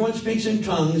and everyone speaks in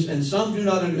tongues and some do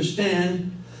not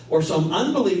understand, or some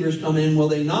unbelievers come in, will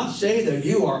they not say that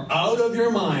you are out of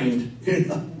your mind?"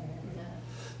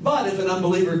 But if an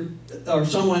unbeliever or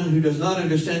someone who does not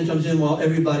understand comes in while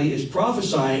everybody is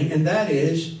prophesying, and that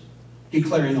is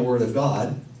declaring the Word of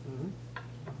God,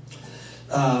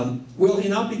 will he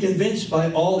not be convinced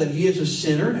by all that he is a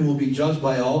sinner and will be judged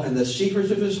by all, and the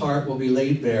secrets of his heart will be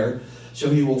laid bare?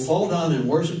 So he will fall down and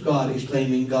worship God,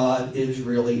 exclaiming, "God is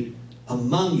really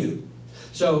among you."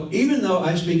 So even though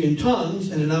I speak in tongues,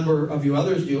 and a number of you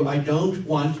others do, I don't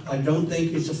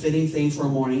think it's a fitting thing for a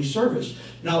morning service.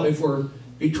 Now, if we're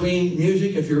between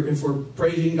music, if we're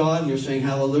praising God and you're saying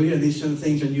hallelujah and these sort of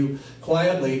things, and you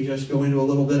quietly just go into a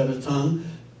little bit of a tongue,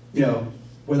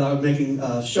 without making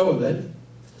a show of it,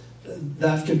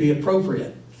 that could be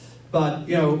appropriate. But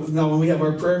now when we have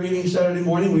our prayer meeting Saturday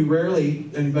morning,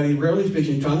 anybody rarely speaks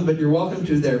in tongues, but you're welcome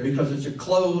to there because it's a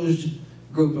closed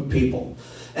group of people,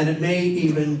 and it may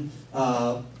even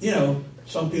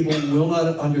some people will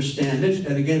not understand it.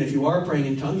 And again, if you are praying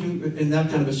in tongues, in that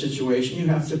kind of a situation, you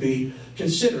have to be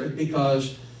considerate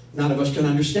because none of us can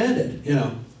understand it.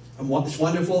 And it's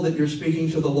wonderful that you're speaking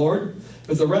to the Lord,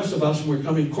 but the rest of us, when we're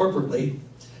coming corporately,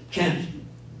 can't.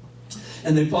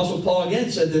 And the Apostle Paul again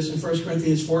said this in 1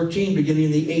 Corinthians 14, beginning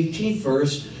in the 18th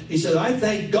verse. He said, "I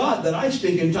thank God that I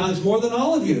speak in tongues more than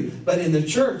all of you. But in the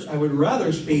church, I would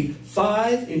rather speak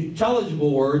 5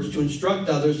 intelligible words to instruct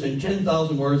others than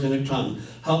 10,000 words in a tongue."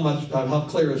 How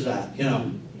clear is that?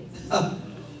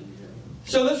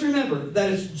 So let's remember that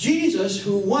it's Jesus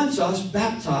who wants us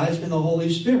baptized in the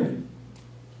Holy Spirit.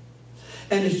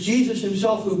 And it's Jesus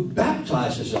himself who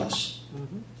baptizes us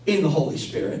in the Holy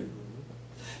Spirit.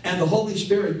 And the Holy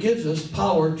Spirit gives us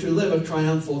power to live a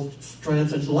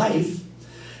triumphant life.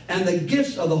 And the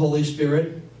gifts of the Holy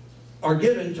Spirit are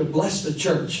given to bless the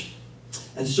church.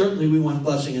 And certainly we want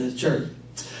blessing in the church.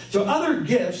 So other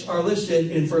gifts are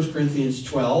listed in 1 Corinthians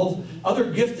 12. Other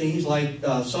giftings, like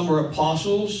some are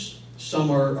apostles,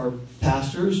 some are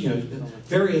pastors,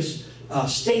 various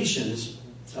stations.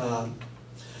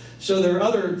 So there are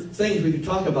other things we could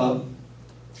talk about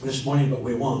this morning, but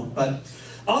we won't. But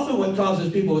often what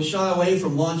causes people to shy away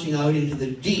from launching out into the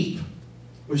deep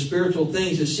with spiritual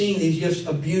things is seeing these gifts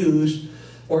abused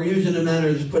or used in a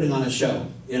manner that's putting on a show.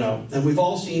 And we've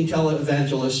all seen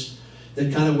televangelists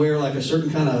that kind of wear like a certain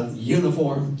kind of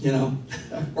uniform,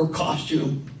 or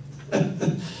costume.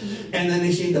 And then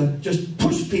they seem to just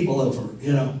push people over,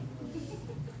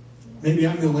 Maybe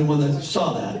I'm the only one that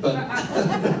saw that, but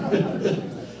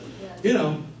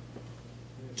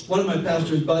one of my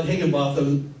pastors, Bud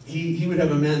Higginbotham, he would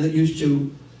have a man that used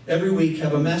to every week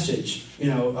have a message,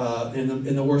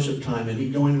 in the worship time, and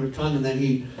he'd go into a tongue, and then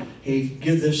he'd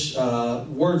give this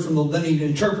word from then he'd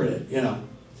interpret it,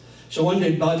 So one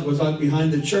day Bud was out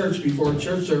behind the church before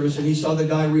church service, and he saw the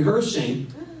guy rehearsing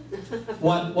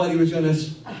what he was going to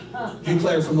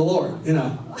declare from the Lord,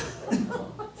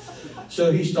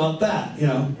 So he stopped that,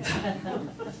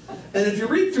 And if you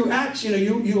read through Acts,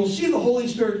 you'll see the Holy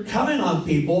Spirit coming on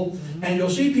people, and you'll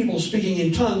see people speaking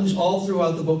in tongues all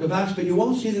throughout the book of Acts, but you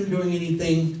won't see them doing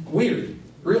anything weird,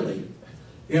 really.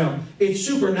 It's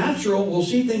supernatural. We'll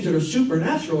see things that are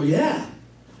supernatural, yeah.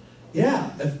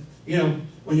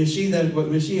 When you see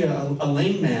a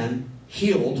lame man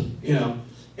healed,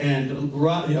 and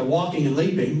walking and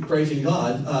leaping, praising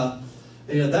God,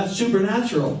 that's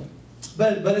supernatural.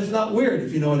 But it's not weird,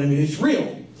 if you know what I mean. It's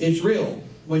real. It's real.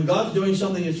 When God's doing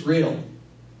something, it's real.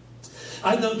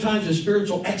 I've known times of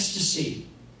spiritual ecstasy.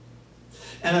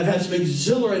 And I've had some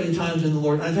exhilarating times in the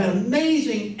Lord. I've had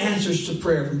amazing answers to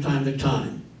prayer from time to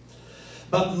time.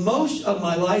 But most of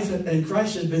my life in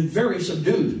Christ has been very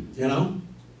subdued,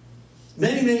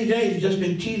 Many, many days have just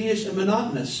been tedious and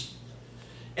monotonous.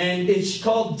 And it's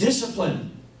called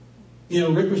discipline.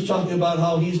 Rick was talking about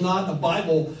how he's not a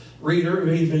Bible reader.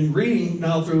 He's been reading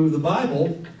now through the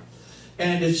Bible.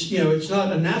 And it's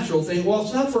not a natural thing. Well,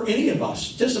 it's not for any of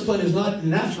us. Discipline is not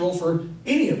natural for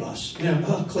any of us.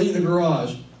 Clean the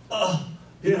garage.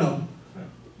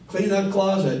 Clean that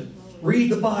closet.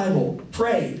 Read the Bible.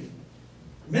 Pray.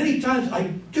 Many times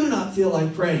I do not feel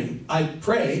like praying. I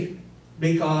pray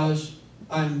because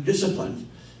I'm disciplined.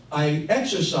 I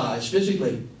exercise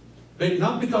physically. But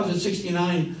not because at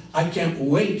 69 I can't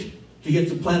wait to get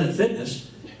to Planet Fitness.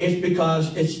 It's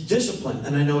because it's discipline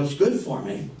and I know it's good for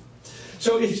me.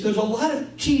 So there's a lot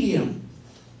of tedium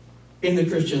in the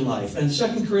Christian life. And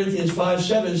 2 Corinthians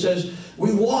 5:7 says,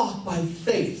 we walk by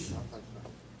faith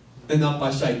and not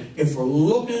by sight. If we're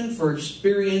looking for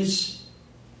experience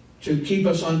to keep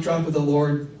us on track with the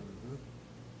Lord,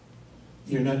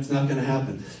 it's not going to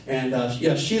happen. And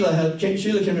Sheila came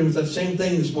in with that same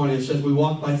thing this morning. It says we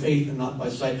walk by faith and not by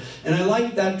sight. And I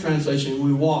like that translation,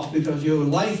 we walk, because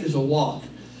life is a walk.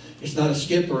 It's not a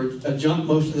skip or a jump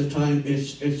most of the time.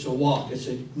 It's a walk. It's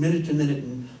a minute to minute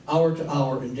and hour to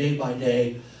hour and day by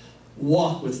day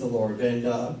walk with the Lord. And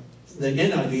the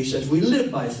NIV says we live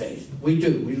by faith. We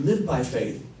do. We live by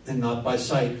faith and not by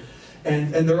sight.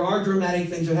 And there are dramatic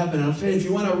things that happen. And I'll say, if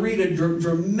you want to read a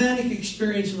dramatic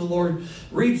experience in the Lord,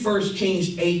 read 1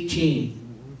 Kings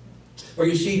 18, where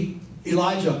you see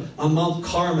Elijah on Mount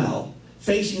Carmel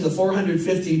facing the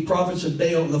 450 prophets of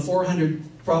Baal and the 400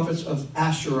 prophets of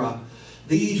Asherah.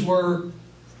 These were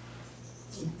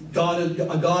a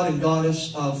god and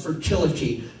goddess of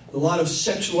fertility. A lot of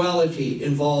sexuality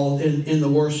involved in the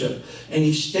worship. And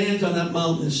he stands on that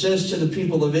mountain and says to the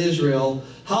people of Israel,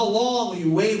 how long will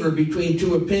you waver between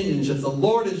two opinions? If the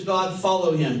Lord is God,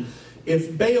 follow him.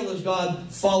 If Baal is God,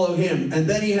 follow him. And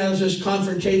then he has this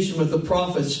confrontation with the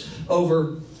prophets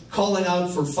over calling out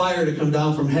for fire to come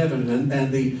down from heaven.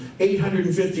 And the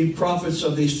 850 prophets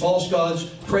of these false gods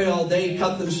pray all day,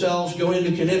 cut themselves, go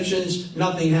into conniptions.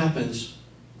 Nothing happens.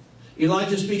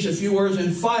 Elijah speaks a few words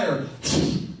and fire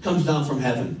comes down from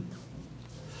heaven.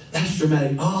 That's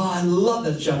dramatic. Oh, I love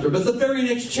that chapter. But the very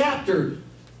next chapter,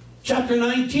 chapter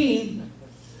 19,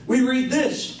 we read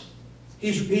this.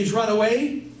 He's run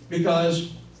away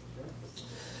because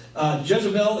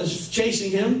Jezebel is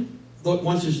chasing him,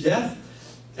 wants his death.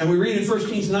 And we read in 1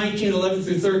 Kings 19, 11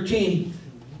 through 13,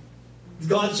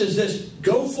 God says this,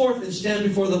 go forth and stand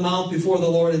before the mount before the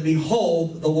Lord, and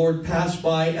behold, the Lord passed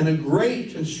by, and a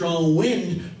great and strong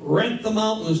wind rent the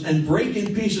mountains and brake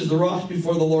in pieces the rocks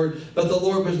before the Lord, but the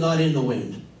Lord was not in the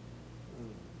wind.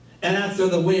 And after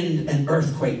the wind, an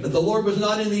earthquake, but the Lord was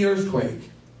not in the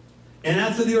earthquake. And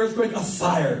after the earthquake, a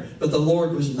fire, but the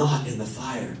Lord was not in the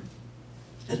fire.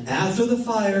 And after the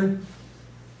fire,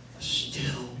 a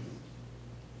still,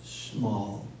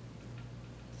 small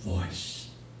voice.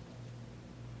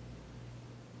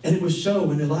 And it was so,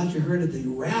 when Elijah heard it, that he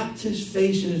wrapped his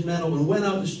face in his mantle and went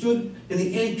out and stood in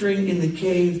the entering in the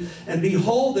cave. And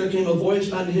behold, there came a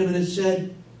voice unto him, and it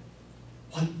said,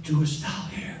 what doest thou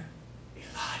here,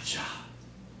 Elijah?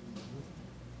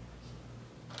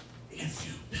 If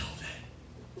you build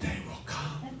it, they will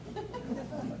come.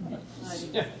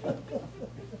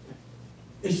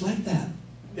 It's like that.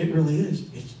 It really is.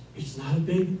 It's not a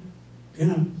big,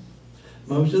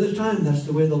 most of the time, that's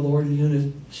the way the Lord is going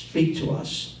to speak to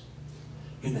us,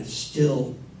 in that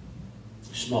still,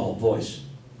 small voice.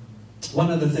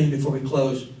 One other thing before we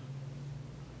close.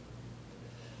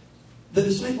 The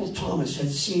disciple Thomas had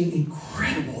seen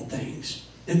incredible things.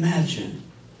 Imagine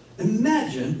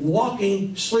Imagine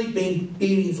walking, sleeping,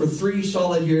 eating for 3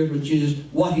 solid years with Jesus,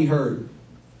 what he heard.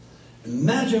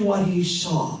 Imagine what he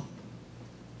saw.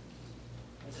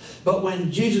 But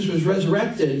when Jesus was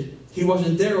resurrected, he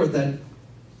wasn't there with that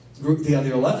group, the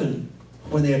other 11,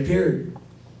 when they appeared.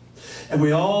 And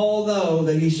we all know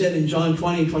that he said in John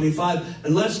 20:25,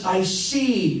 unless I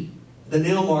see the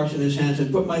nail marks in his hands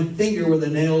and put my finger where the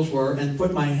nails were and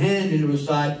put my hand into his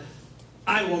side,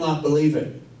 I will not believe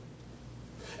it.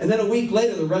 And then a week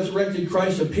later, the resurrected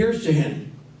Christ appears to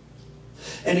him.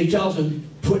 And he tells him,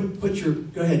 go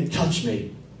ahead, touch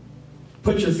me.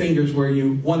 Put your fingers where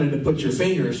you wanted to put your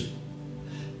fingers.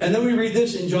 And then we read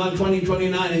this in John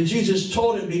 20:29. And Jesus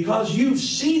told him, because you've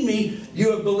seen me,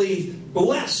 you have believed.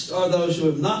 Blessed are those who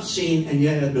have not seen and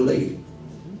yet have believed.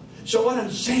 So what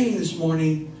I'm saying this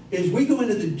morning is we go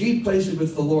into the deep places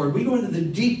with the Lord. We go into the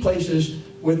deep places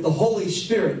with the Holy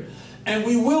Spirit. And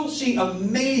we will see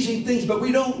amazing things, but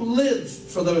we don't live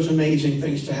for those amazing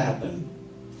things to happen.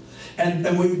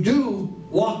 And we do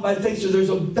walk by faith, so there's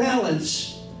a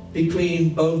balance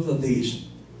between both of these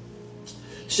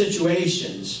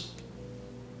situations.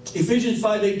 Ephesians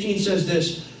 5:18 says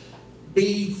this,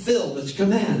 be filled, it's a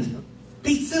command.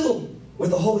 Be filled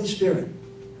with the Holy Spirit.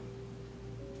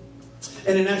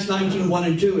 And in Acts 19:1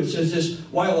 and 2 it says this,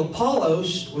 while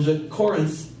Apollos was at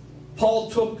Corinth,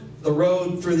 Paul took the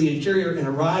road through the interior and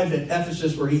arrived at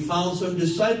Ephesus, where he found some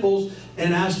disciples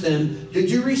and asked them,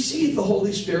 did you receive the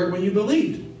Holy Spirit when you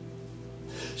believed?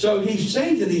 So he's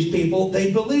saying to these people,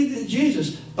 they believed in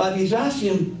Jesus, but he's asking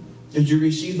them, did you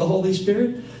receive the Holy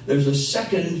Spirit? There's a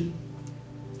second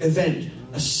event,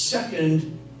 a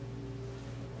second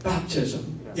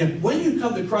baptism. Yeah, when you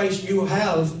come to Christ, you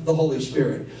have the Holy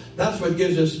Spirit. That's what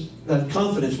gives us that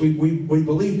confidence. We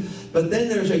believe. But then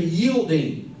there's a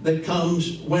yielding that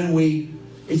comes when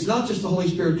it's not just the Holy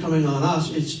Spirit coming on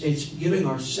us, it's giving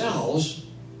ourselves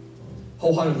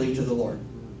wholeheartedly to the Lord.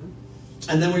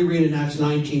 And then we read in Acts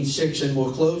 19:6, and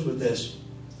we'll close with this.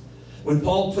 When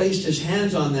Paul placed his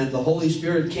hands on them, the Holy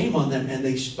Spirit came on them, and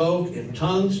they spoke in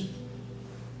tongues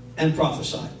and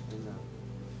prophesied.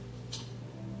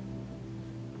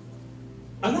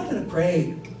 I'm not going to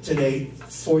pray today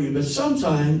for you, but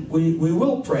sometime we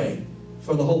will pray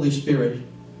for the Holy Spirit.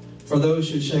 For those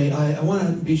who say, I want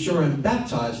to be sure I'm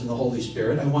baptized in the Holy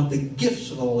Spirit. I want the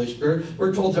gifts of the Holy Spirit.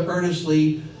 We're told to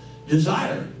earnestly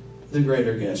desire the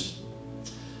greater gifts.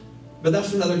 But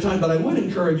that's another time. But I would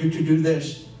encourage you to do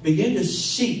this. Begin to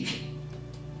seek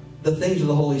the things of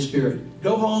the Holy Spirit.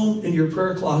 Go home in your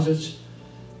prayer closets,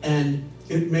 and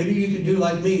maybe you could do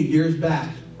like me years back,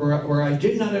 where I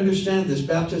did not understand this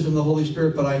baptism of the Holy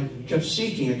Spirit, but I kept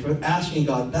seeking, I kept asking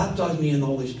God, baptize me in the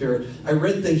Holy Spirit. I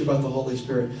read things about the Holy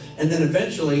Spirit, and then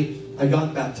eventually I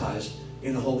got baptized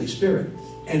in the Holy Spirit.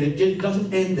 And it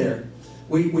doesn't end there.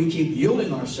 We keep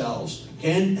yielding ourselves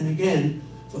again and again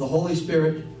for the Holy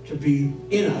Spirit to be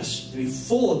in us, to be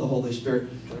full of the Holy Spirit,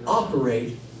 to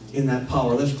operate in that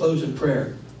power. Let's close in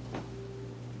prayer.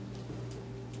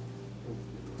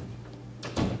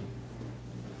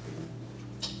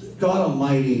 God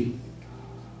Almighty,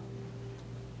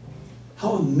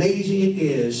 how amazing it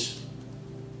is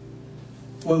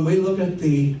when we look at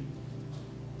the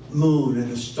moon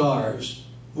and the stars,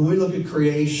 when we look at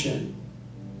creation,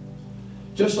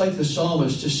 just like the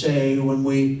psalmist to say, when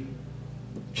we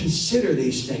consider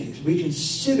these things, we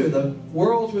consider the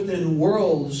worlds within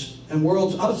worlds and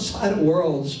worlds outside of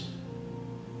worlds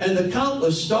and the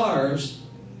countless stars,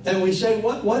 and we say,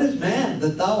 what is man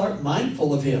that thou art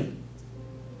mindful of him?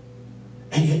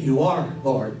 And yet you are,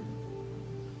 Lord.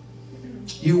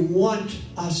 You want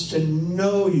us to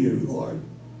know you, Lord.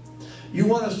 You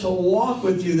want us to walk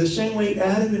with you the same way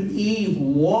Adam and Eve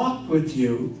walked with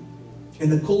you in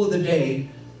the cool of the day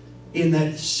in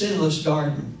that sinless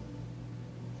garden.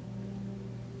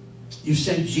 You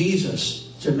sent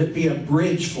Jesus to be a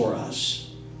bridge for us.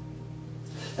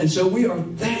 And so we are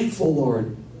thankful,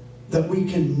 Lord, that we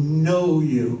can know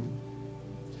you.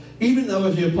 Even though,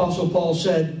 as the Apostle Paul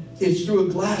said, it's through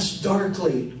a glass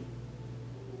darkly.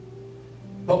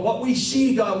 But what we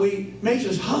see, God, makes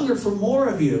us hunger for more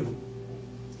of you.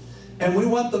 And we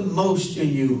want the most in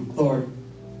you, Lord.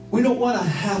 We don't want a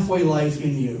halfway life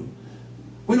in you.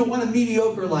 We don't want a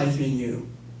mediocre life in you.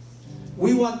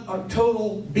 We want our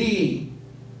total being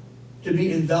to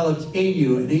be enveloped in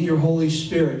you and in your Holy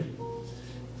Spirit.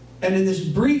 And in this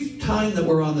brief time that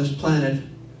we're on this planet,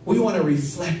 we want to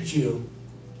reflect you.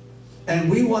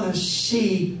 And we want to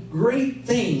see great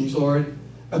things, Lord,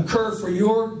 occur for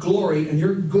your glory and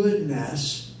your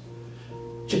goodness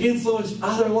to influence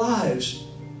other lives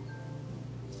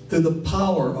through the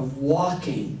power of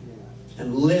walking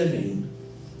and living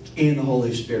in the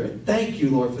Holy Spirit. Thank you,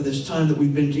 Lord, for this time that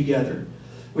we've been together.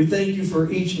 We thank you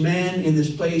for each man in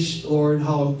this place, Lord,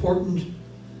 how important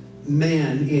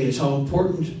man is, how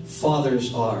important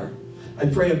fathers are. I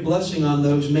pray a blessing on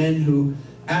those men who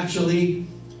actually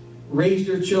raise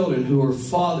their children, who are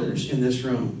fathers in this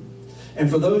room. And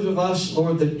for those of us,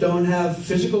 Lord, that don't have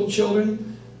physical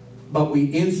children, but we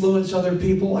influence other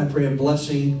people, I pray a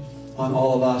blessing on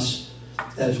all of us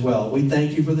as well. We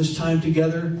thank you for this time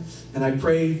together. And I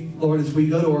pray, Lord, as we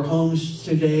go to our homes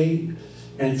today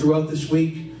and throughout this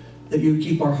week, that you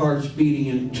keep our hearts beating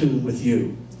in tune with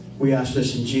you. We ask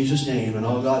this in Jesus' name. And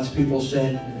all God's people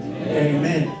said,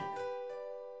 Amen.